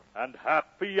his soul. And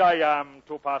happy I am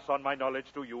to pass on my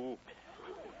knowledge to you.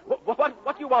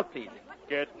 What do you want, please?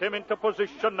 Get him into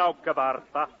position now,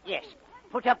 Kafartha. Yes.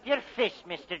 Put up your fist,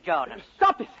 Mr. Jonas.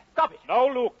 Stop it! Now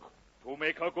look, to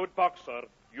make a good boxer,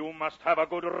 you must have a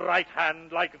good right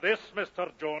hand like this,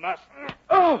 Mr. Jonas.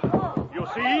 Oh! You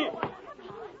see?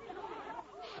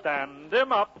 Stand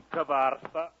him up,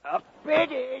 Kafartha. Up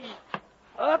it is.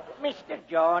 Up, Mr.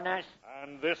 Jonas.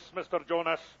 And this, Mr.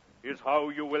 Jonas, is how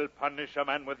you will punish a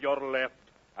man with your left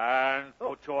and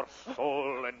put your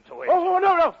soul into it. Oh,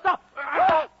 no, stop!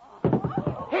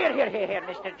 Here,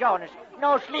 Mr. Jonas.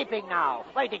 No sleeping now.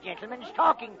 Why, the gentleman's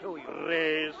talking to you.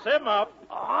 Raise him up.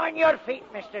 On your feet,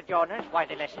 Mr. Jonas. Why,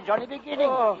 the lesson's only beginning.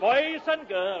 Boys and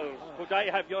girls, could I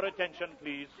have your attention,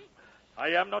 please? I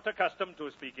am not accustomed to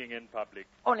speaking in public.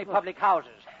 Only public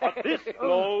houses. But this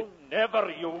blow, never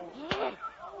use.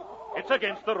 It's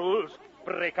against the rules.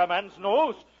 Break a man's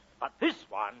nose. But this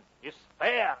one is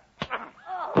fair.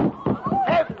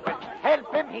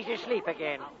 Help him. He's asleep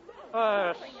again.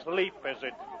 Sleep, is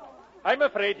it? I'm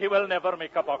afraid he will never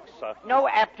make a boxer. No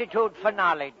aptitude for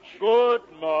knowledge. Good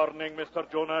morning,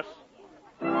 Mr. Jonas.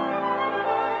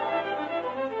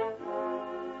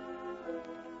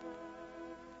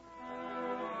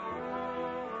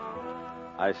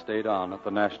 I stayed on at the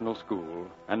National School,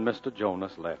 and Mr.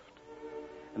 Jonas left.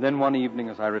 And then one evening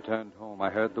as I returned home,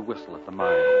 I heard the whistle at the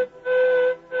mine.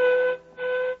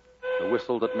 The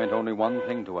whistle that meant only one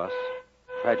thing to us: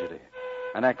 tragedy,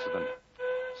 an accident.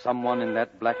 Someone in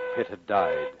that black pit had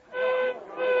died.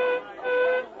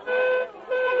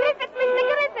 Mr.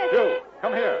 Griffith! You,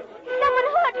 come here. Someone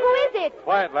hurt. Who is it?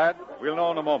 Quiet, lad. We'll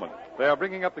know in a moment. They are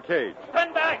bringing up the cage.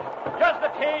 Stand back! Just the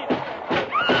cage!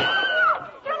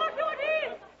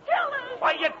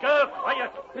 Quiet, girl,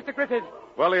 quiet. Mr. Griffith.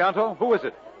 Well, Leonto, who is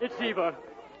it? It's Eva.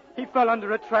 He fell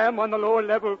under a tram on the lower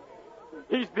level.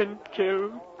 He's been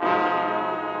killed.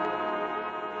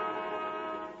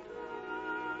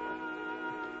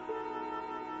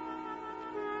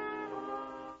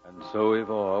 And so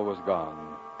Ivor was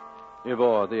gone.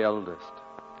 Ivor, the eldest,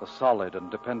 the solid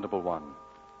and dependable one.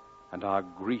 And our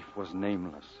grief was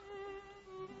nameless.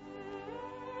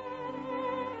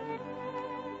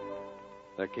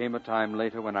 There came a time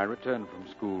later when I returned from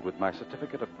school with my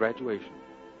certificate of graduation.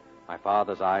 My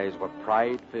father's eyes were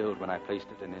pride-filled when I placed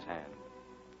it in his hand.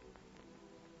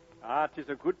 Ah, 'tis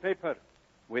a good paper.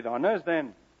 With honors,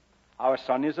 then. Our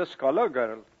son is a scholar,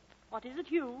 girl. What is it,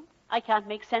 Hugh? I can't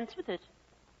make sense with it.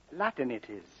 Latin it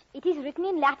is. It is written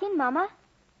in Latin, Mama.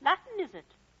 Latin, is it?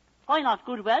 Why not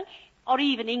good Welsh? Or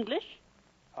even English?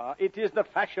 It is the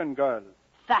fashion, girl.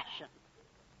 Fashion.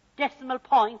 Decimal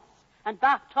points and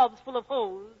bathtubs full of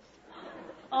holes.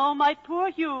 Oh, my poor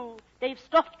Hugh. They've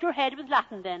stuffed your head with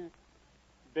Latin, then.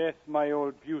 Beth, my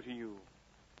old beauty, you.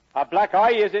 A black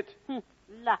eye, is it?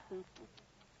 Latin.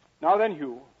 Now then,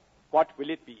 Hugh, what will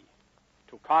it be?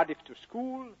 To Cardiff to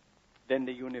school, then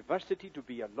the university to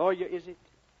be a lawyer, is it?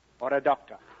 Or a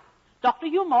doctor? Dr.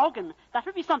 Hugh Morgan. That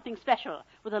would be something special,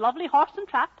 with a lovely horse and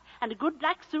trap, and a good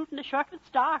black suit and a shirt with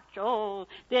starch. Oh,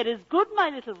 there is good, my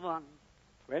little one.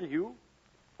 Well, Hugh,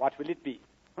 what will it be?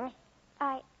 Huh?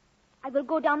 I will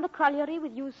go down the colliery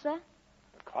with you, sir.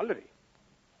 The colliery?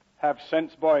 Have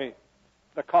sense, boy.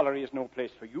 The colliery is no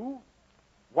place for you.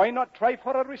 Why not try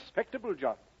for a respectable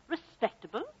job?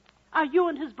 Respectable? Are you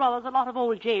and his brothers a lot of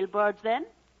old jailbirds, then?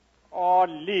 Oh,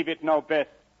 leave it now, Beth.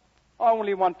 I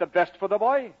only want the best for the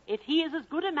boy. If he is as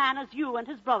good a man as you and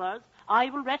his brothers,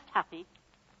 I will rest happy.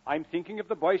 I'm thinking of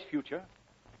the boy's future.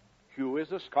 Hugh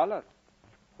is a scholar.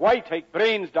 Why take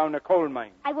brains down a coal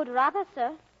mine? I would rather,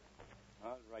 sir.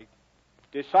 All right.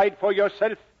 Decide for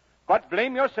yourself, but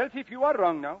blame yourself if you are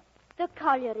wrong now. The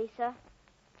colliery, sir.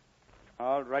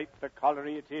 All right, the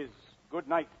colliery it is. Good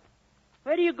night.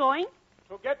 Where are you going?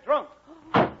 To get drunk.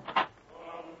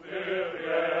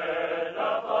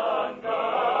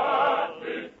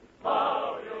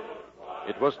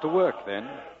 It was to work then.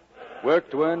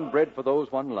 Work to earn bread for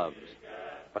those one loves.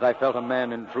 But I felt a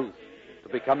man in truth. To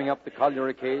be coming up the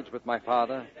colliery cage with my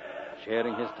father,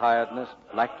 sharing his tiredness,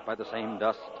 blacked by the same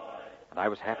dust, and I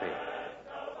was happy.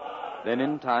 Then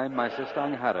in time, my sister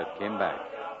Angharad came back,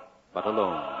 but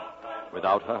alone,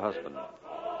 without her husband.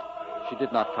 She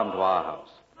did not come to our house,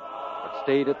 but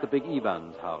stayed at the big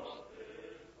Ivan's house,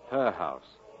 her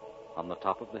house, on the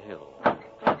top of the hill.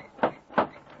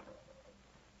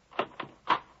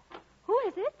 Who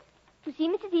is it? To see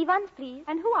Mrs. Evans, please.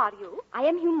 And who are you? I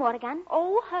am Hugh Morgan.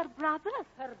 Oh, her brother.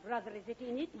 Her brother, is it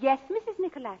in it? Yes, Mrs.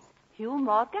 Nicholas. Hugh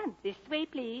Morgan. This way,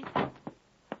 please.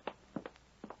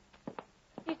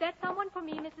 Is that someone for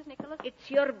me, Mrs. Nicholas? It's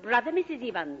your brother, Mrs.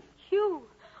 Evans. Hugh.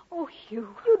 Oh,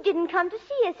 Hugh. You didn't come to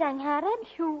see us, Angharad.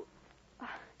 Hugh.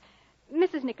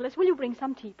 Mrs. Nicholas, will you bring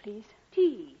some tea, please?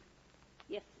 Tea?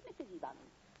 Yes, Mrs. Evans.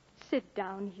 Sit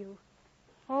down, Hugh.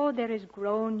 Oh, there is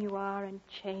grown you are and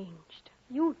changed.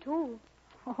 You, too.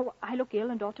 Oh, I look ill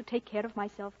and ought to take care of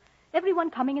myself. Everyone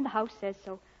coming in the house says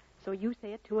so. So you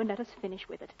say it, too, and let us finish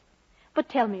with it. But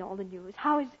tell me all the news.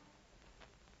 How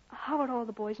are all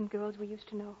the boys and girls we used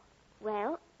to know?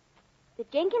 Well, the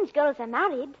Jenkins girls are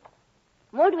married.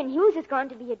 Maldwin Hughes has gone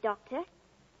to be a doctor.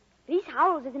 Reese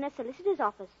Howells is in a solicitor's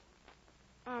office.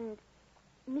 And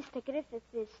Mr. Griffith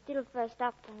is still first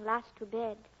up and last to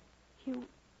bed. Hugh,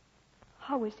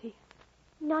 how is he?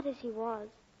 Not as he was.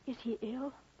 Is he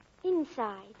ill?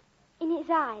 Inside. In his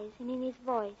eyes and in his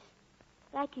voice.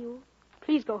 Like you.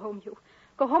 Please go home, Hugh.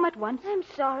 Go home at once. I'm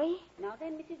sorry. Now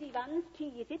then, Mrs. Evans,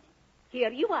 tea, is it?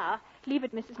 Here you are. Leave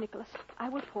it, Mrs. Nicholas. I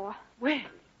will pour. Well,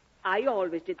 I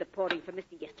always did the pouring for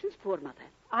Mr. Yeston's poor mother.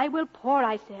 I will pour,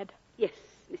 I said. Yes,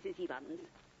 Mrs. Evans.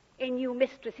 A new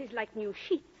mistress is like new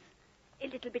sheets. A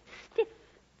little bit stiff,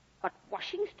 but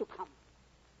washing's to come.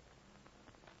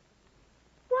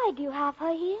 Why do you have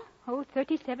her here? Oh,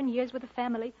 37 years with the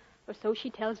family, or so she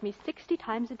tells me 60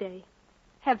 times a day.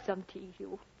 Have some tea,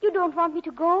 Hugh. You don't want me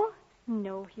to go?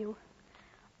 No, Hugh.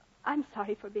 I'm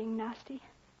sorry for being nasty.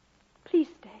 Please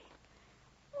stay.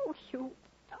 Oh, Hugh,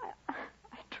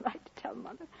 I tried to tell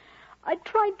Mother. I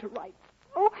tried to write.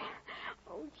 Oh,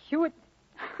 Hugh,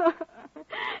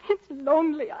 it's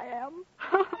lonely I am.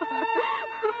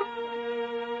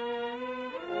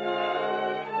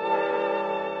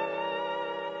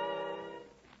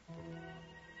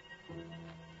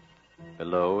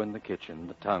 Below in the kitchen,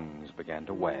 the tongues began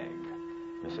to wag.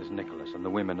 Mrs. Nicholas and the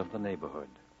women of the neighborhood.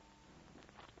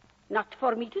 Not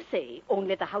for me to say,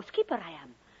 only the housekeeper I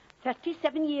am.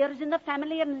 37 years in the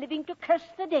family and living to curse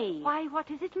the day. Why,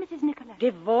 what is it, Mrs. Nicholas?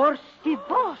 Divorce.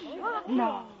 Divorce?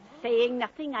 No. Saying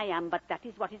nothing I am, but that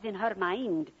is what is in her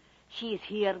mind. She is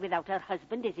here without her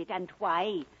husband, is it? And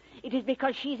why? It is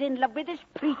because she's in love with this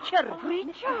preacher.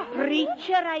 Preacher?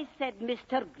 Preacher, I said.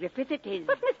 Mr. Griffith it is.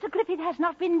 But Mr. Griffith has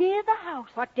not been near the house.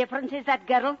 What difference is that,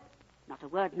 girl? Not a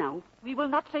word now. We will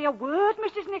not say a word,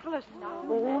 Mrs. Nicholas. No.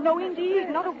 Oh, no, indeed,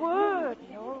 not a word.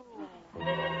 No.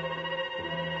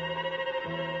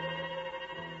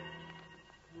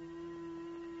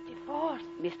 Divorce.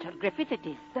 Mr. Griffith it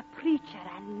is. The preacher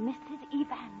and Mrs.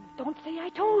 Evans. Don't say I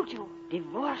told you.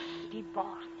 Divorce.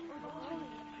 Divorce.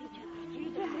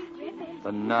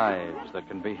 The knives that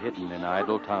can be hidden in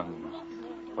idle tongues.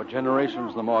 For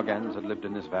generations, the Morgans had lived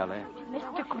in this valley.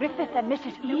 Mr. Griffith and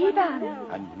Mrs. Evans.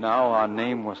 And now our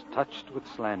name was touched with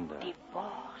slander.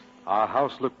 Divorce. Our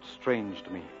house looked strange to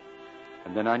me.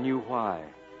 And then I knew why.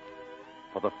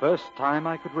 For the first time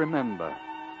I could remember,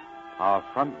 our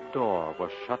front door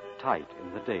was shut tight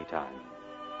in the daytime.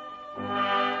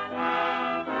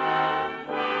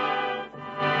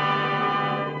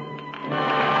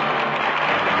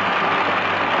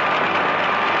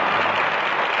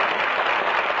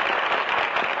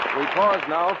 We pause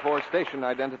now for station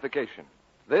identification.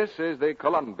 This is the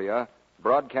Columbia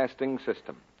Broadcasting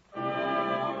System.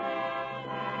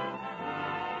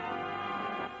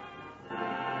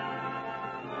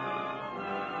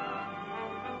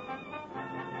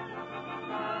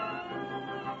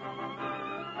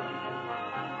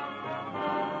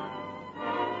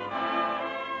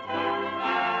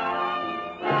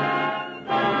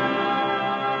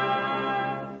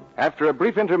 After a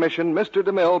brief intermission, Mr.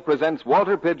 DeMille presents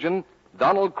Walter Pidgeon,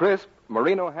 Donald Crisp,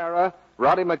 Maureen O'Hara,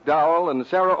 Roddy McDowell, and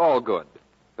Sarah Allgood,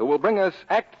 who will bring us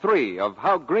Act 3 of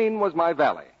How Green Was My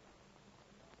Valley.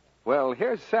 Well,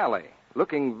 here's Sally,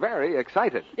 looking very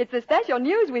excited. It's the special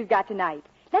news we've got tonight.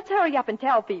 Let's hurry up and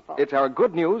tell people. It's our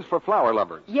good news for flower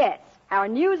lovers. Yes, our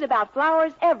news about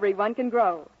flowers everyone can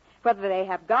grow, whether they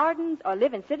have gardens or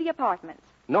live in city apartments.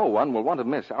 No one will want to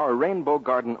miss our Rainbow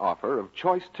Garden offer of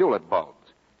choice tulip bulbs.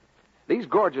 These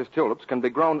gorgeous tulips can be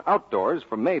grown outdoors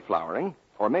for May flowering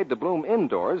or made to bloom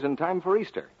indoors in time for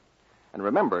Easter. And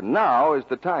remember, now is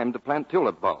the time to plant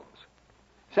tulip bulbs.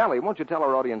 Sally, won't you tell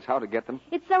our audience how to get them?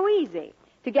 It's so easy.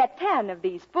 To get 10 of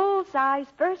these full-size,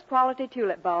 first-quality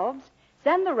tulip bulbs,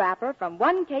 send the wrapper from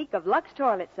 1 cake of Lux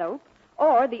toilet soap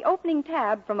or the opening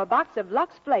tab from a box of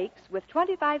Lux Flakes with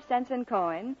 25 cents in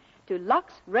coin to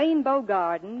Lux Rainbow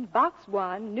Garden, Box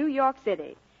 1, New York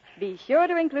City. Be sure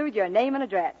to include your name and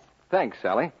address. Thanks,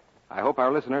 Sally. I hope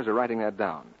our listeners are writing that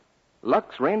down.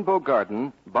 Lux Rainbow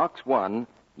Garden, Box 1,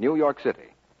 New York City.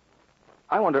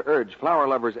 I want to urge flower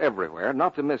lovers everywhere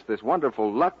not to miss this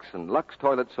wonderful Lux and Lux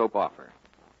toilet soap offer.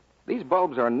 These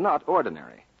bulbs are not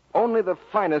ordinary. Only the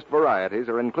finest varieties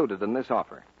are included in this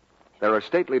offer. There are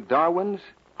stately Darwins,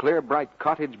 clear, bright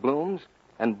cottage blooms,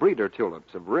 and breeder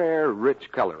tulips of rare, rich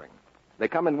coloring. They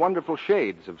come in wonderful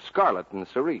shades of scarlet and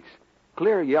cerise,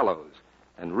 clear yellows,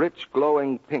 and rich,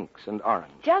 glowing pinks and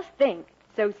orange. Just think,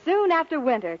 so soon after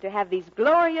winter, to have these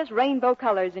glorious rainbow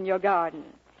colors in your garden.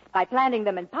 By planting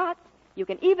them in pots, you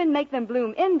can even make them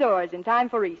bloom indoors in time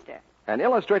for Easter. An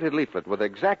illustrated leaflet with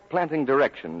exact planting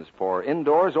directions for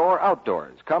indoors or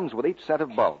outdoors comes with each set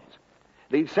of bulbs.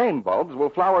 These same bulbs will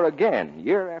flower again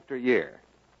year after year.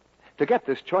 To get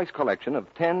this choice collection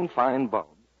of 10 fine bulbs,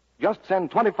 just send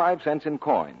 25 cents in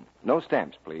coin, no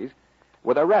stamps, please,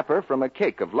 with a wrapper from a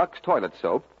cake of Lux toilet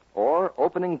soap or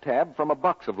opening tab from a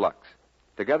box of Lux,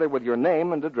 together with your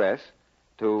name and address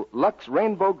to Lux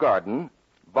Rainbow Garden,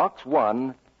 Box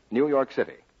 1, New York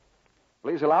City.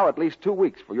 Please allow at least 2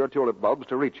 weeks for your tulip bulbs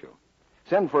to reach you.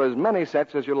 Send for as many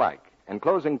sets as you like,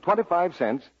 enclosing 25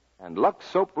 cents and Lux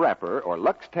soap wrapper or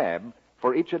Lux tab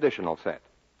for each additional set.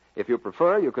 If you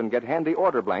prefer, you can get handy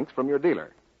order blanks from your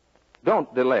dealer.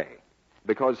 Don't delay,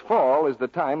 because fall is the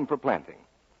time for planting.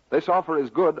 This offer is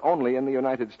good only in the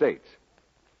United States.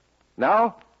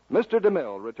 Now, Mr.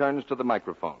 DeMille returns to the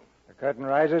microphone. The curtain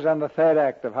rises on the third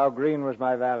act of How Green Was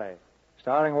My Valley,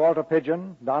 starring Walter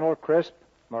Pidgeon, Donald Crisp,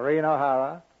 Maureen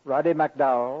O'Hara, Roddy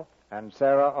McDowell, and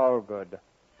Sarah Allgood.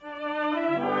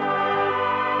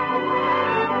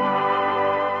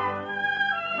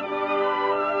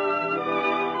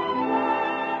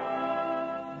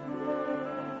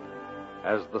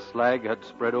 As the slag had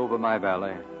spread over my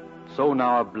valley, so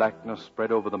now a blackness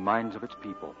spread over the minds of its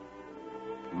people.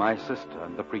 My sister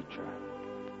and the preacher.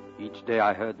 Each day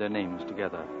I heard their names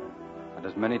together, and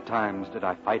as many times did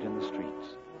I fight in the streets.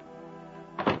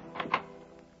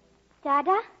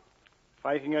 Dada?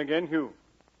 Fighting again, Hugh.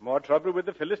 More trouble with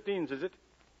the Philistines, is it?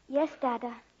 Yes,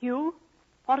 Dada. Hugh,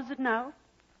 what is it now?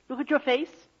 Look at your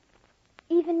face.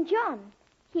 Even John.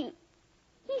 He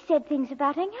said things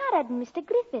about Angharad and Mr.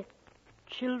 Griffith.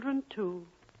 Children, too.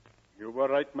 You were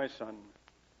right, my son.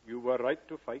 You were right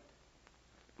to fight.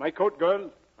 My coat, girl.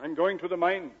 I'm going to the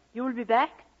mine. You will be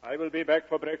back? I will be back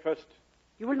for breakfast.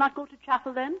 You will not go to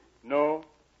chapel then? No.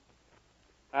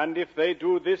 And if they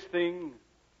do this thing,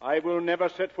 I will never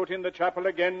set foot in the chapel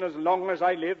again as long as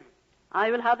I live.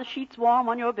 I will have the sheets warm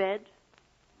on your bed.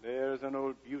 There's an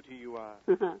old beauty you are.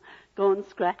 Go and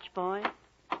scratch, boy.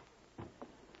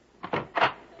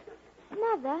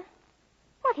 Mother,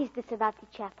 what is this about the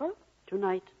chapel?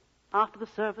 Tonight, after the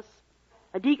service,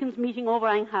 a deacon's meeting over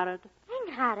Angharad.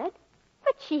 Angharad?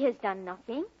 But she has done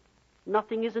nothing.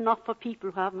 Nothing is enough for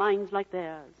people who have minds like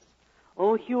theirs.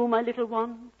 Oh, Hugh, my little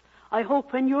one, I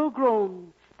hope when you're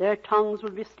grown, their tongues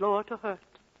will be slower to hurt.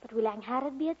 But will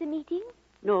Angharad be at the meeting?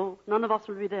 No, none of us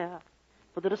will be there.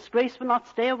 For the disgrace will not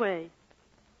stay away.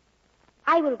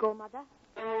 I will go, Mother.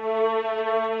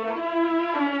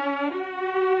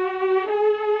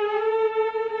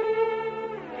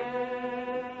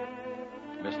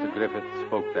 Mr. Griffith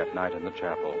spoke that night in the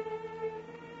chapel.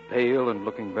 Pale and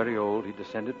looking very old, he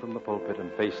descended from the pulpit and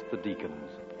faced the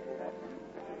deacons.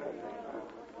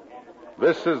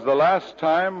 This is the last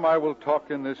time I will talk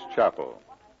in this chapel.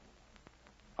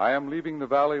 I am leaving the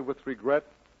valley with regret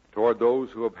toward those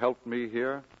who have helped me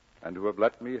here and who have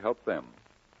let me help them.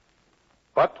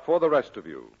 But for the rest of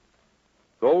you,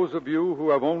 those of you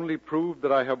who have only proved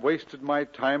that I have wasted my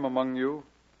time among you,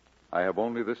 I have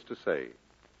only this to say.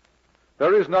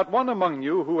 There is not one among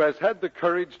you who has had the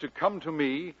courage to come to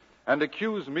me and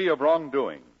accuse me of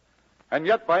wrongdoing. And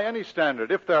yet, by any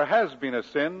standard, if there has been a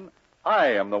sin, I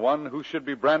am the one who should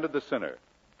be branded the sinner.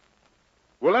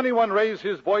 Will anyone raise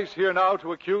his voice here now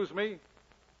to accuse me?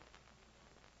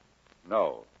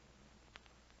 No.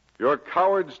 You're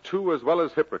cowards, too, as well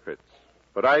as hypocrites.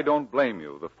 But I don't blame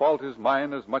you. The fault is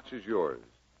mine as much as yours.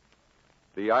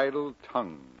 The idle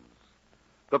tongues,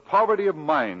 the poverty of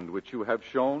mind which you have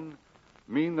shown,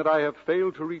 mean that I have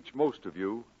failed to reach most of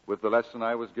you with the lesson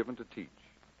I was given to teach.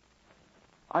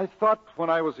 I thought when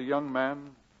I was a young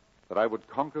man that I would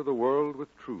conquer the world with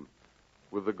truth,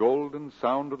 with the golden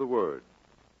sound of the word.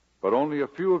 But only a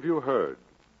few of you heard,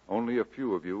 only a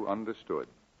few of you understood.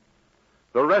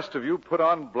 The rest of you put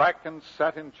on black and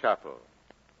sat in chapel.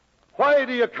 Why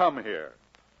do you come here?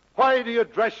 Why do you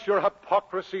dress your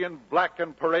hypocrisy in black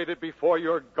and parade it before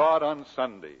your God on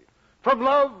Sunday? From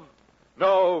love?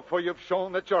 No, for you've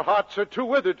shown that your hearts are too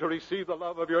withered to receive the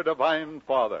love of your divine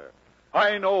Father.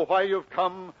 I know why you've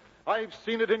come. I've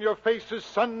seen it in your faces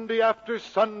Sunday after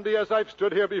Sunday as I've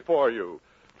stood here before you.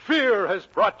 Fear has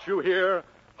brought you here,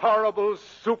 horrible,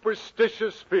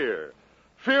 superstitious fear.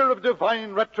 Fear of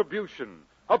divine retribution,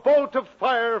 a bolt of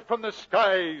fire from the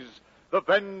skies, the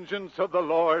vengeance of the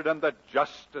Lord and the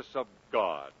justice of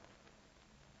God.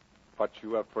 But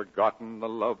you have forgotten the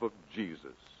love of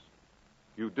Jesus.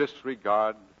 You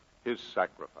disregard his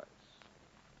sacrifice.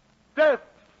 Death,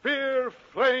 fear,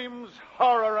 flames,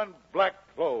 horror, and black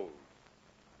clothes.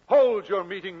 Hold your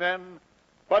meeting then,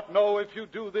 but know if you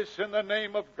do this in the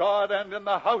name of God and in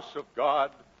the house of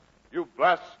God, you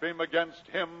blaspheme against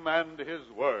him and his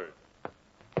word.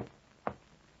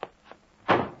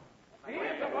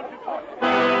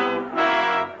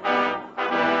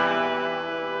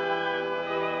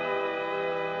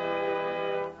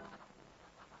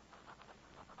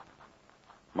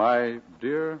 My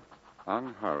dear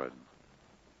Angharad,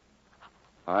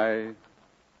 I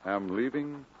am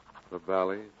leaving the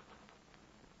valley.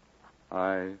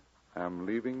 I am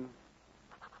leaving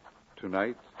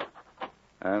tonight,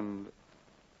 and...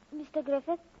 Mr.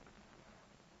 Griffith?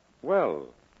 Well,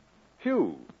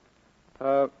 Hugh,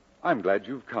 I'm glad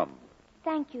you've come.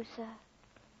 Thank you, sir.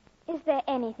 Is there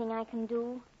anything I can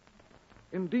do?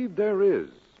 Indeed there is.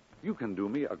 You can do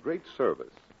me a great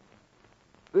service.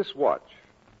 This watch,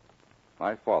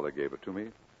 my father gave it to me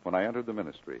when I entered the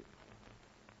ministry.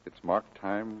 It's marked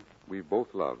time we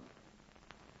both loved.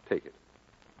 Take it.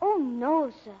 Oh,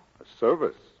 no, sir. A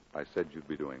service I said you'd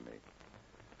be doing me.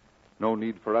 No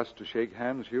need for us to shake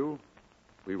hands, Hugh.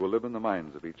 We will live in the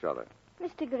minds of each other.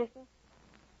 Mr. Griffith,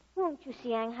 won't you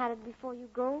see Aunt Harriet before you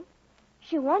go?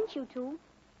 She wants you to.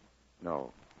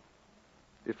 No.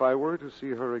 If I were to see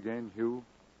her again, Hugh,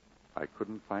 I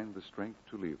couldn't find the strength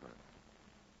to leave her.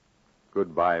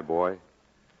 Goodbye, boy.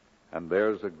 And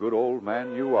there's a good old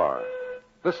man you are.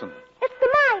 Listen. It's the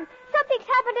mine. Something's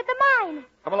happened at the mine.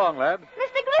 Come along, lad.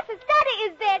 Mr. Griffith, Daddy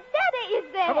is dead. Daddy is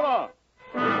dead. Come along.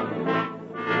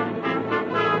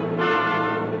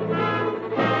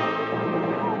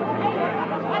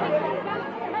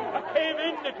 A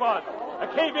cave-in it was. A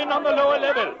cave-in on the lower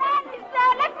level. Man is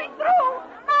there. Let me through.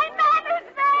 My man is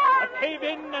there. A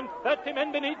cave-in and 30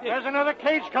 men beneath it. There's another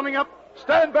cage coming up.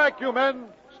 Stand back, you men.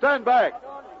 Stand back.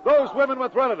 Those women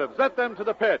with relatives, let them to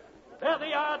the pit. There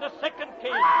they are, the second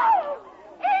cage. Oh!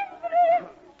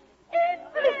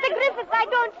 Mr. Griffith, I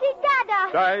don't see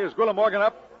Dada. Di, is Gwilla Morgan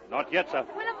up? Not yet, sir.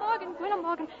 Gwilla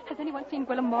Morgan. Has anyone seen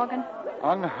Gwilla Morgan?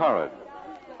 Unhurried.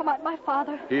 Oh, my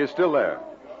father. He is still there.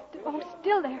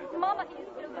 Still there. Mama, he is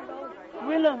still below.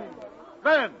 Willem.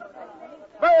 Men!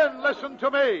 Men, listen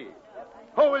to me.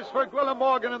 Who is for Gwilla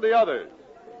Morgan and the others?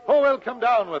 Who will come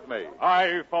down with me?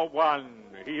 I, for one.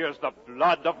 He is the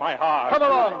blood of my heart. Come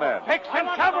along, then. Take some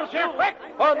shovels here, quick.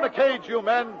 On the cage, you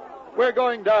men. We're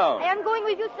going down. I am going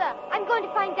with you, sir. I'm going to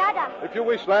find Dada. If you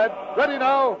wish, lad. Ready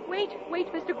now? Wait,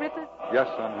 Mr. Griffith. Yes,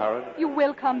 Unhurried. You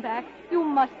will come back. You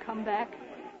must come back.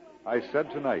 I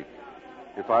said tonight,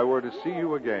 if I were to see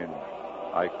you again,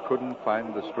 I couldn't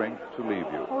find the strength to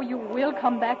leave you. Oh, you will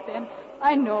come back then.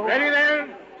 I know. Ready there?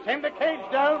 Send the cage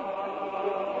down.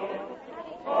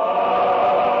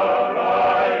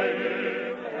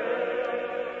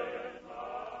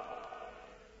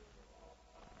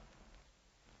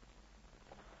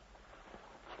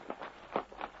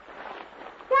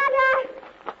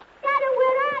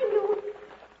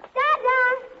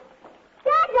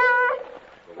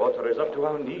 To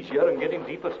our knees here and getting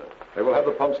deeper, sir. They will have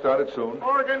the pump started soon.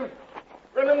 Morgan.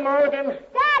 William Morgan.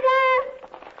 Dada!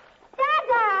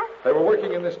 They were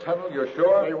working in this tunnel, you're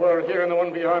sure? They were here and the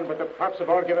one beyond, but the props have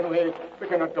all given way. We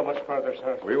cannot go much further,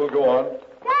 sir. We will go on.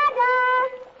 Dada!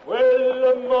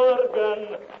 William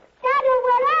Morgan. Dada,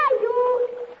 where are you?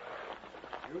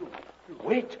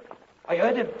 Wait. I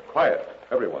heard him. Quiet,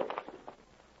 everyone.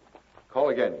 Call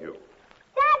again, Hugh.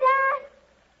 Dada!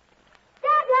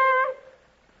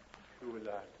 Hugh,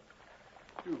 lad.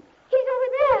 He's over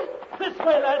there. This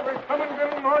way, lad. We're coming,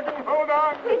 William Morgan. Hold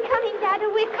on. We're coming, Dada.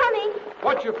 We're coming.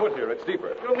 Watch your foot here. It's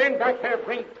deeper. You men back there,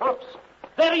 bring tops.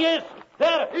 There he is.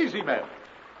 There. Easy, men.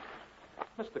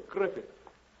 Mr. Griffith.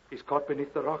 He's caught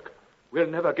beneath the rock. We'll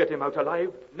never get him out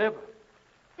alive. Never.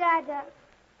 Dada.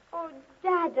 Oh,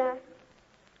 Dada.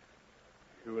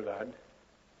 Hugh, lad.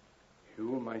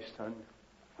 Hugh, my son.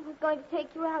 We're going to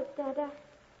take you out, Dada.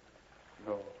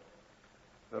 No.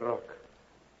 The rock.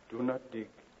 Do not dig.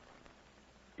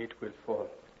 It will fall.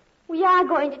 We are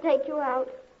going to take you out.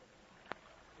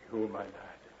 Hugh, my lad.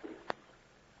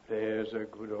 There's a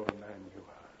good old man you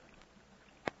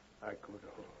are. A good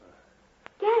old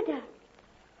man. Dada.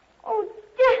 Oh,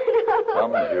 Dada.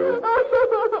 Come, Hugh.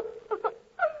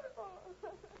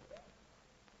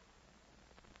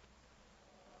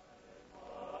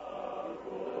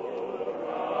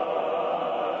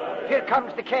 Here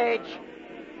comes the cage.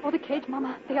 Oh, the cage,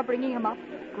 Mama. They are bringing him up.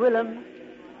 Gwillem.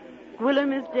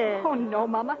 Gwillem is dead. Oh, no,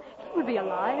 Mama. He will be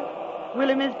alive.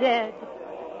 Gwillem is dead.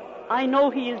 I know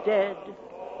he is dead.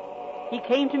 He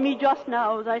came to me just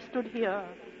now as I stood here.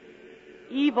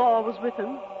 Ivor was with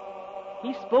him.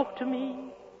 He spoke to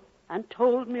me and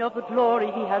told me of the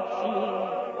glory he had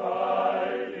seen.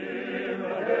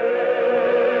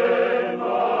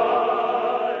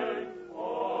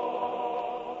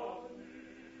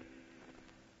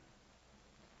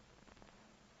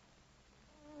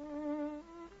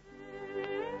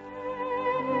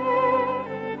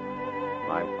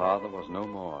 Father was no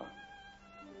more.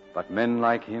 But men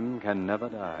like him can never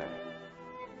die.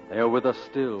 They are with us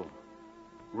still,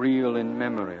 real in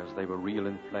memory as they were real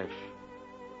in flesh,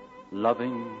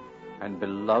 loving and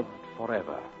beloved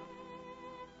forever.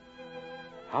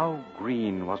 How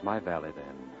green was my valley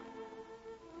then,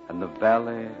 and the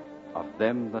valley of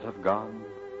them that have gone.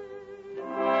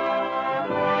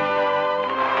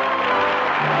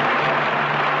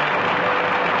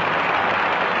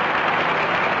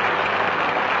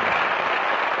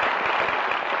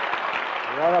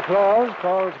 Your applause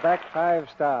calls back 5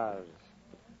 stars,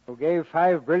 who gave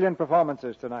 5 brilliant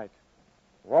performances tonight.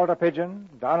 Walter Pidgeon,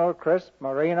 Donald Crisp,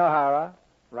 Maureen O'Hara,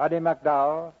 Roddy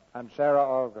McDowell, and Sarah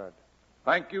Allgood.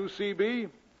 Thank you, C.B.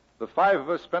 The five of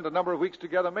us spent a number of weeks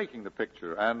together making the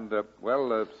picture, and,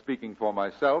 speaking for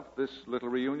myself, this little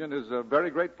reunion is a very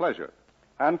great pleasure.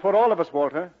 And for all of us,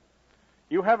 Walter,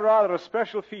 you have rather a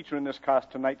special feature in this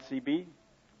cast tonight, C.B.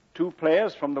 Two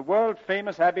players from the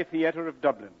world-famous Abbey Theatre of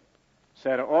Dublin,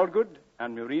 Sarah Allgood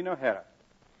and Maureen O'Hara.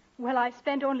 Well, I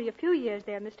spent only a few years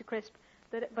there, Mr. Crisp,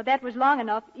 but that was long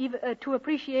enough to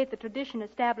appreciate the tradition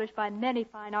established by many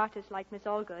fine artists like Miss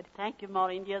Allgood. Thank you,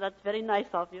 Maureen, dear. That's very nice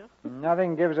of you.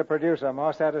 Nothing gives a producer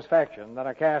more satisfaction than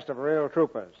a cast of real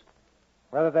troopers,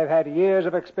 whether they've had years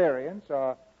of experience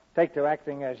or take to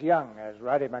acting as young as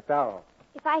Roddy McDowell.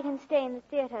 If I can stay in the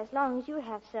theater as long as you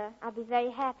have, sir, I'll be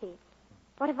very happy.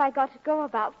 What have I got to go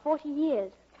about 40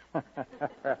 years?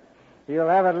 You'll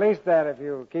have at least that if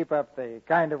you keep up the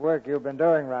kind of work you've been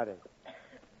doing, Roddy.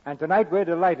 And tonight we're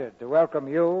delighted to welcome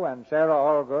you and Sarah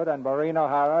Allgood and Maureen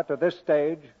O'Hara to this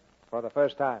stage for the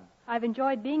first time. I've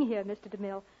enjoyed being here, Mr.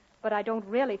 DeMille, but I don't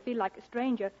really feel like a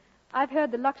stranger. I've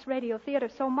heard the Lux Radio Theater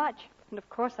so much, and of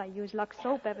course I use Lux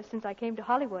soap ever since I came to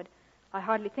Hollywood. I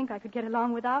hardly think I could get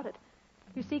along without it.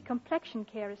 You see, complexion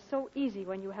care is so easy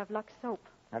when you have Lux soap.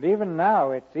 And even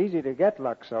now, it's easy to get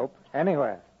Lux soap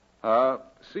anywhere.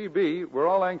 C.B., we're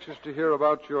all anxious to hear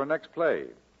about your next play.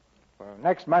 Well,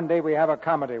 next Monday we have a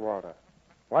comedy, Walter.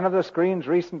 One of the screen's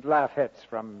recent laugh hits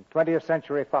from 20th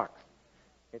Century Fox.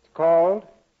 It's called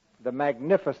The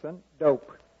Magnificent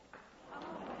Dope.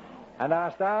 And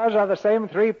our stars are the same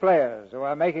three players who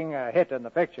are making a hit in the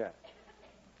picture.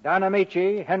 Don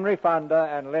Amici, Henry Fonda,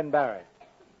 and Lynn Barry.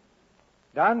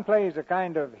 Don plays a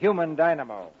kind of human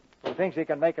dynamo who thinks he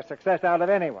can make a success out of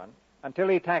anyone until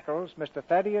he tackles Mr.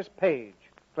 Thaddeus Page,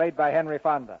 played by Henry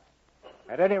Fonda.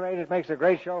 At any rate, it makes a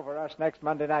great show for us next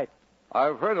Monday night.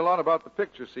 I've heard a lot about the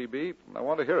picture, C.B., and I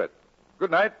want to hear it.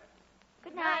 Good night.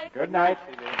 Good night. Good night,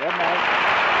 C.B. Good night.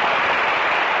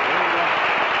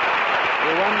 You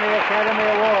won the Academy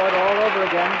Award all over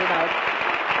again tonight.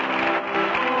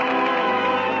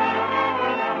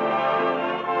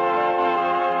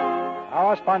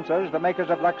 Our sponsors, the makers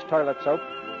of Lux Toilet Soap,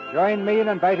 join me in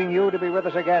inviting you to be with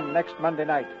us again next Monday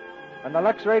night when the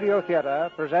Lux Radio Theater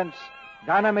presents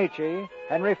Don Amici,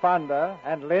 Henry Fonda,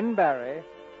 and Lynn Barry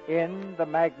in The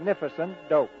Magnificent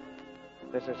Dope.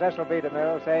 This is Cecil B.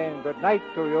 DeMille saying good night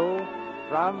to you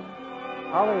from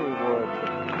Hollywood.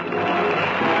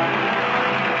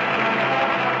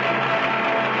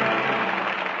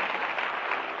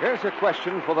 Here's a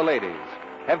question for the ladies.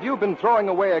 Have you been throwing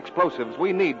away explosives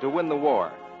we need to win the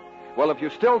war? Well, if you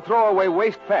still throw away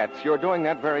waste fats, you're doing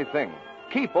that very thing.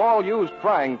 Keep all used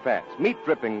frying fats, meat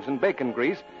drippings, and bacon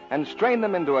grease, and strain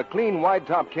them into a clean,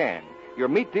 wide-top can. Your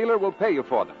meat dealer will pay you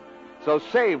for them. So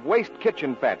save waste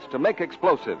kitchen fats to make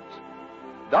explosives.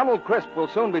 Donald Crisp will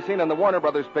soon be seen in the Warner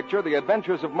Brothers picture, The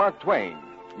Adventures of Mark Twain.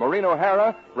 Maureen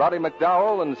O'Hara, Roddy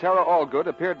McDowell, and Sarah Allgood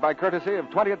appeared by courtesy of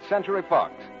 20th Century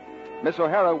Fox. Miss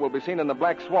O'Hara will be seen in The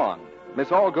Black Swan. Miss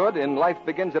Allgood in Life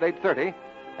Begins at 8:30,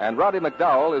 and Roddy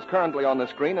McDowell is currently on the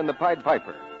screen in The Pied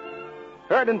Piper.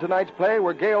 Heard in tonight's play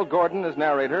were Gail Gordon as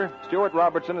narrator, Stuart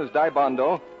Robertson as Di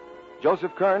Bondo,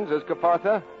 Joseph Kearns as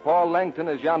Capartha, Paul Langton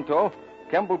as Yanto,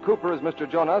 Kemble Cooper as Mr.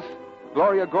 Jonas,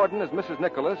 Gloria Gordon as Mrs.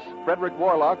 Nicholas, Frederick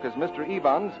Warlock as Mr.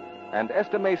 Evans, and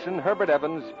Esther Mason, Herbert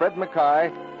Evans, Fred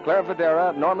Mackay, Claire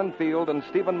Videra, Norman Field, and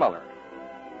Stephen Muller.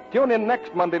 Tune in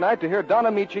next Monday night to hear Don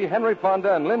Amici, Henry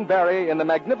Fonda, and Lynn Barry in The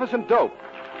Magnificent Dope.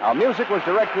 Our music was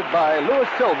directed by Louis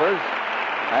Silvers,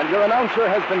 and your announcer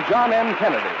has been John M.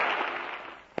 Kennedy.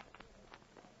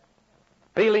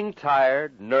 Feeling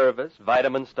tired, nervous,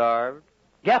 vitamin-starved?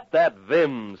 Get that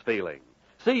Vim's feeling.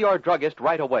 See your druggist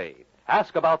right away.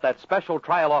 Ask about that special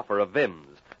trial offer of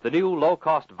Vim's, the new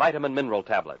low-cost vitamin mineral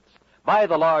tablets. Buy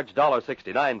the large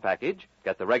 $1.69 package,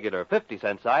 get the regular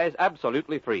 50-cent size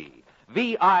absolutely free.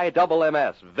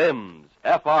 VIMMS, Vim's,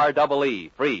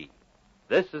 FREE, free.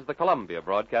 This is the Columbia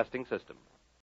Broadcasting System.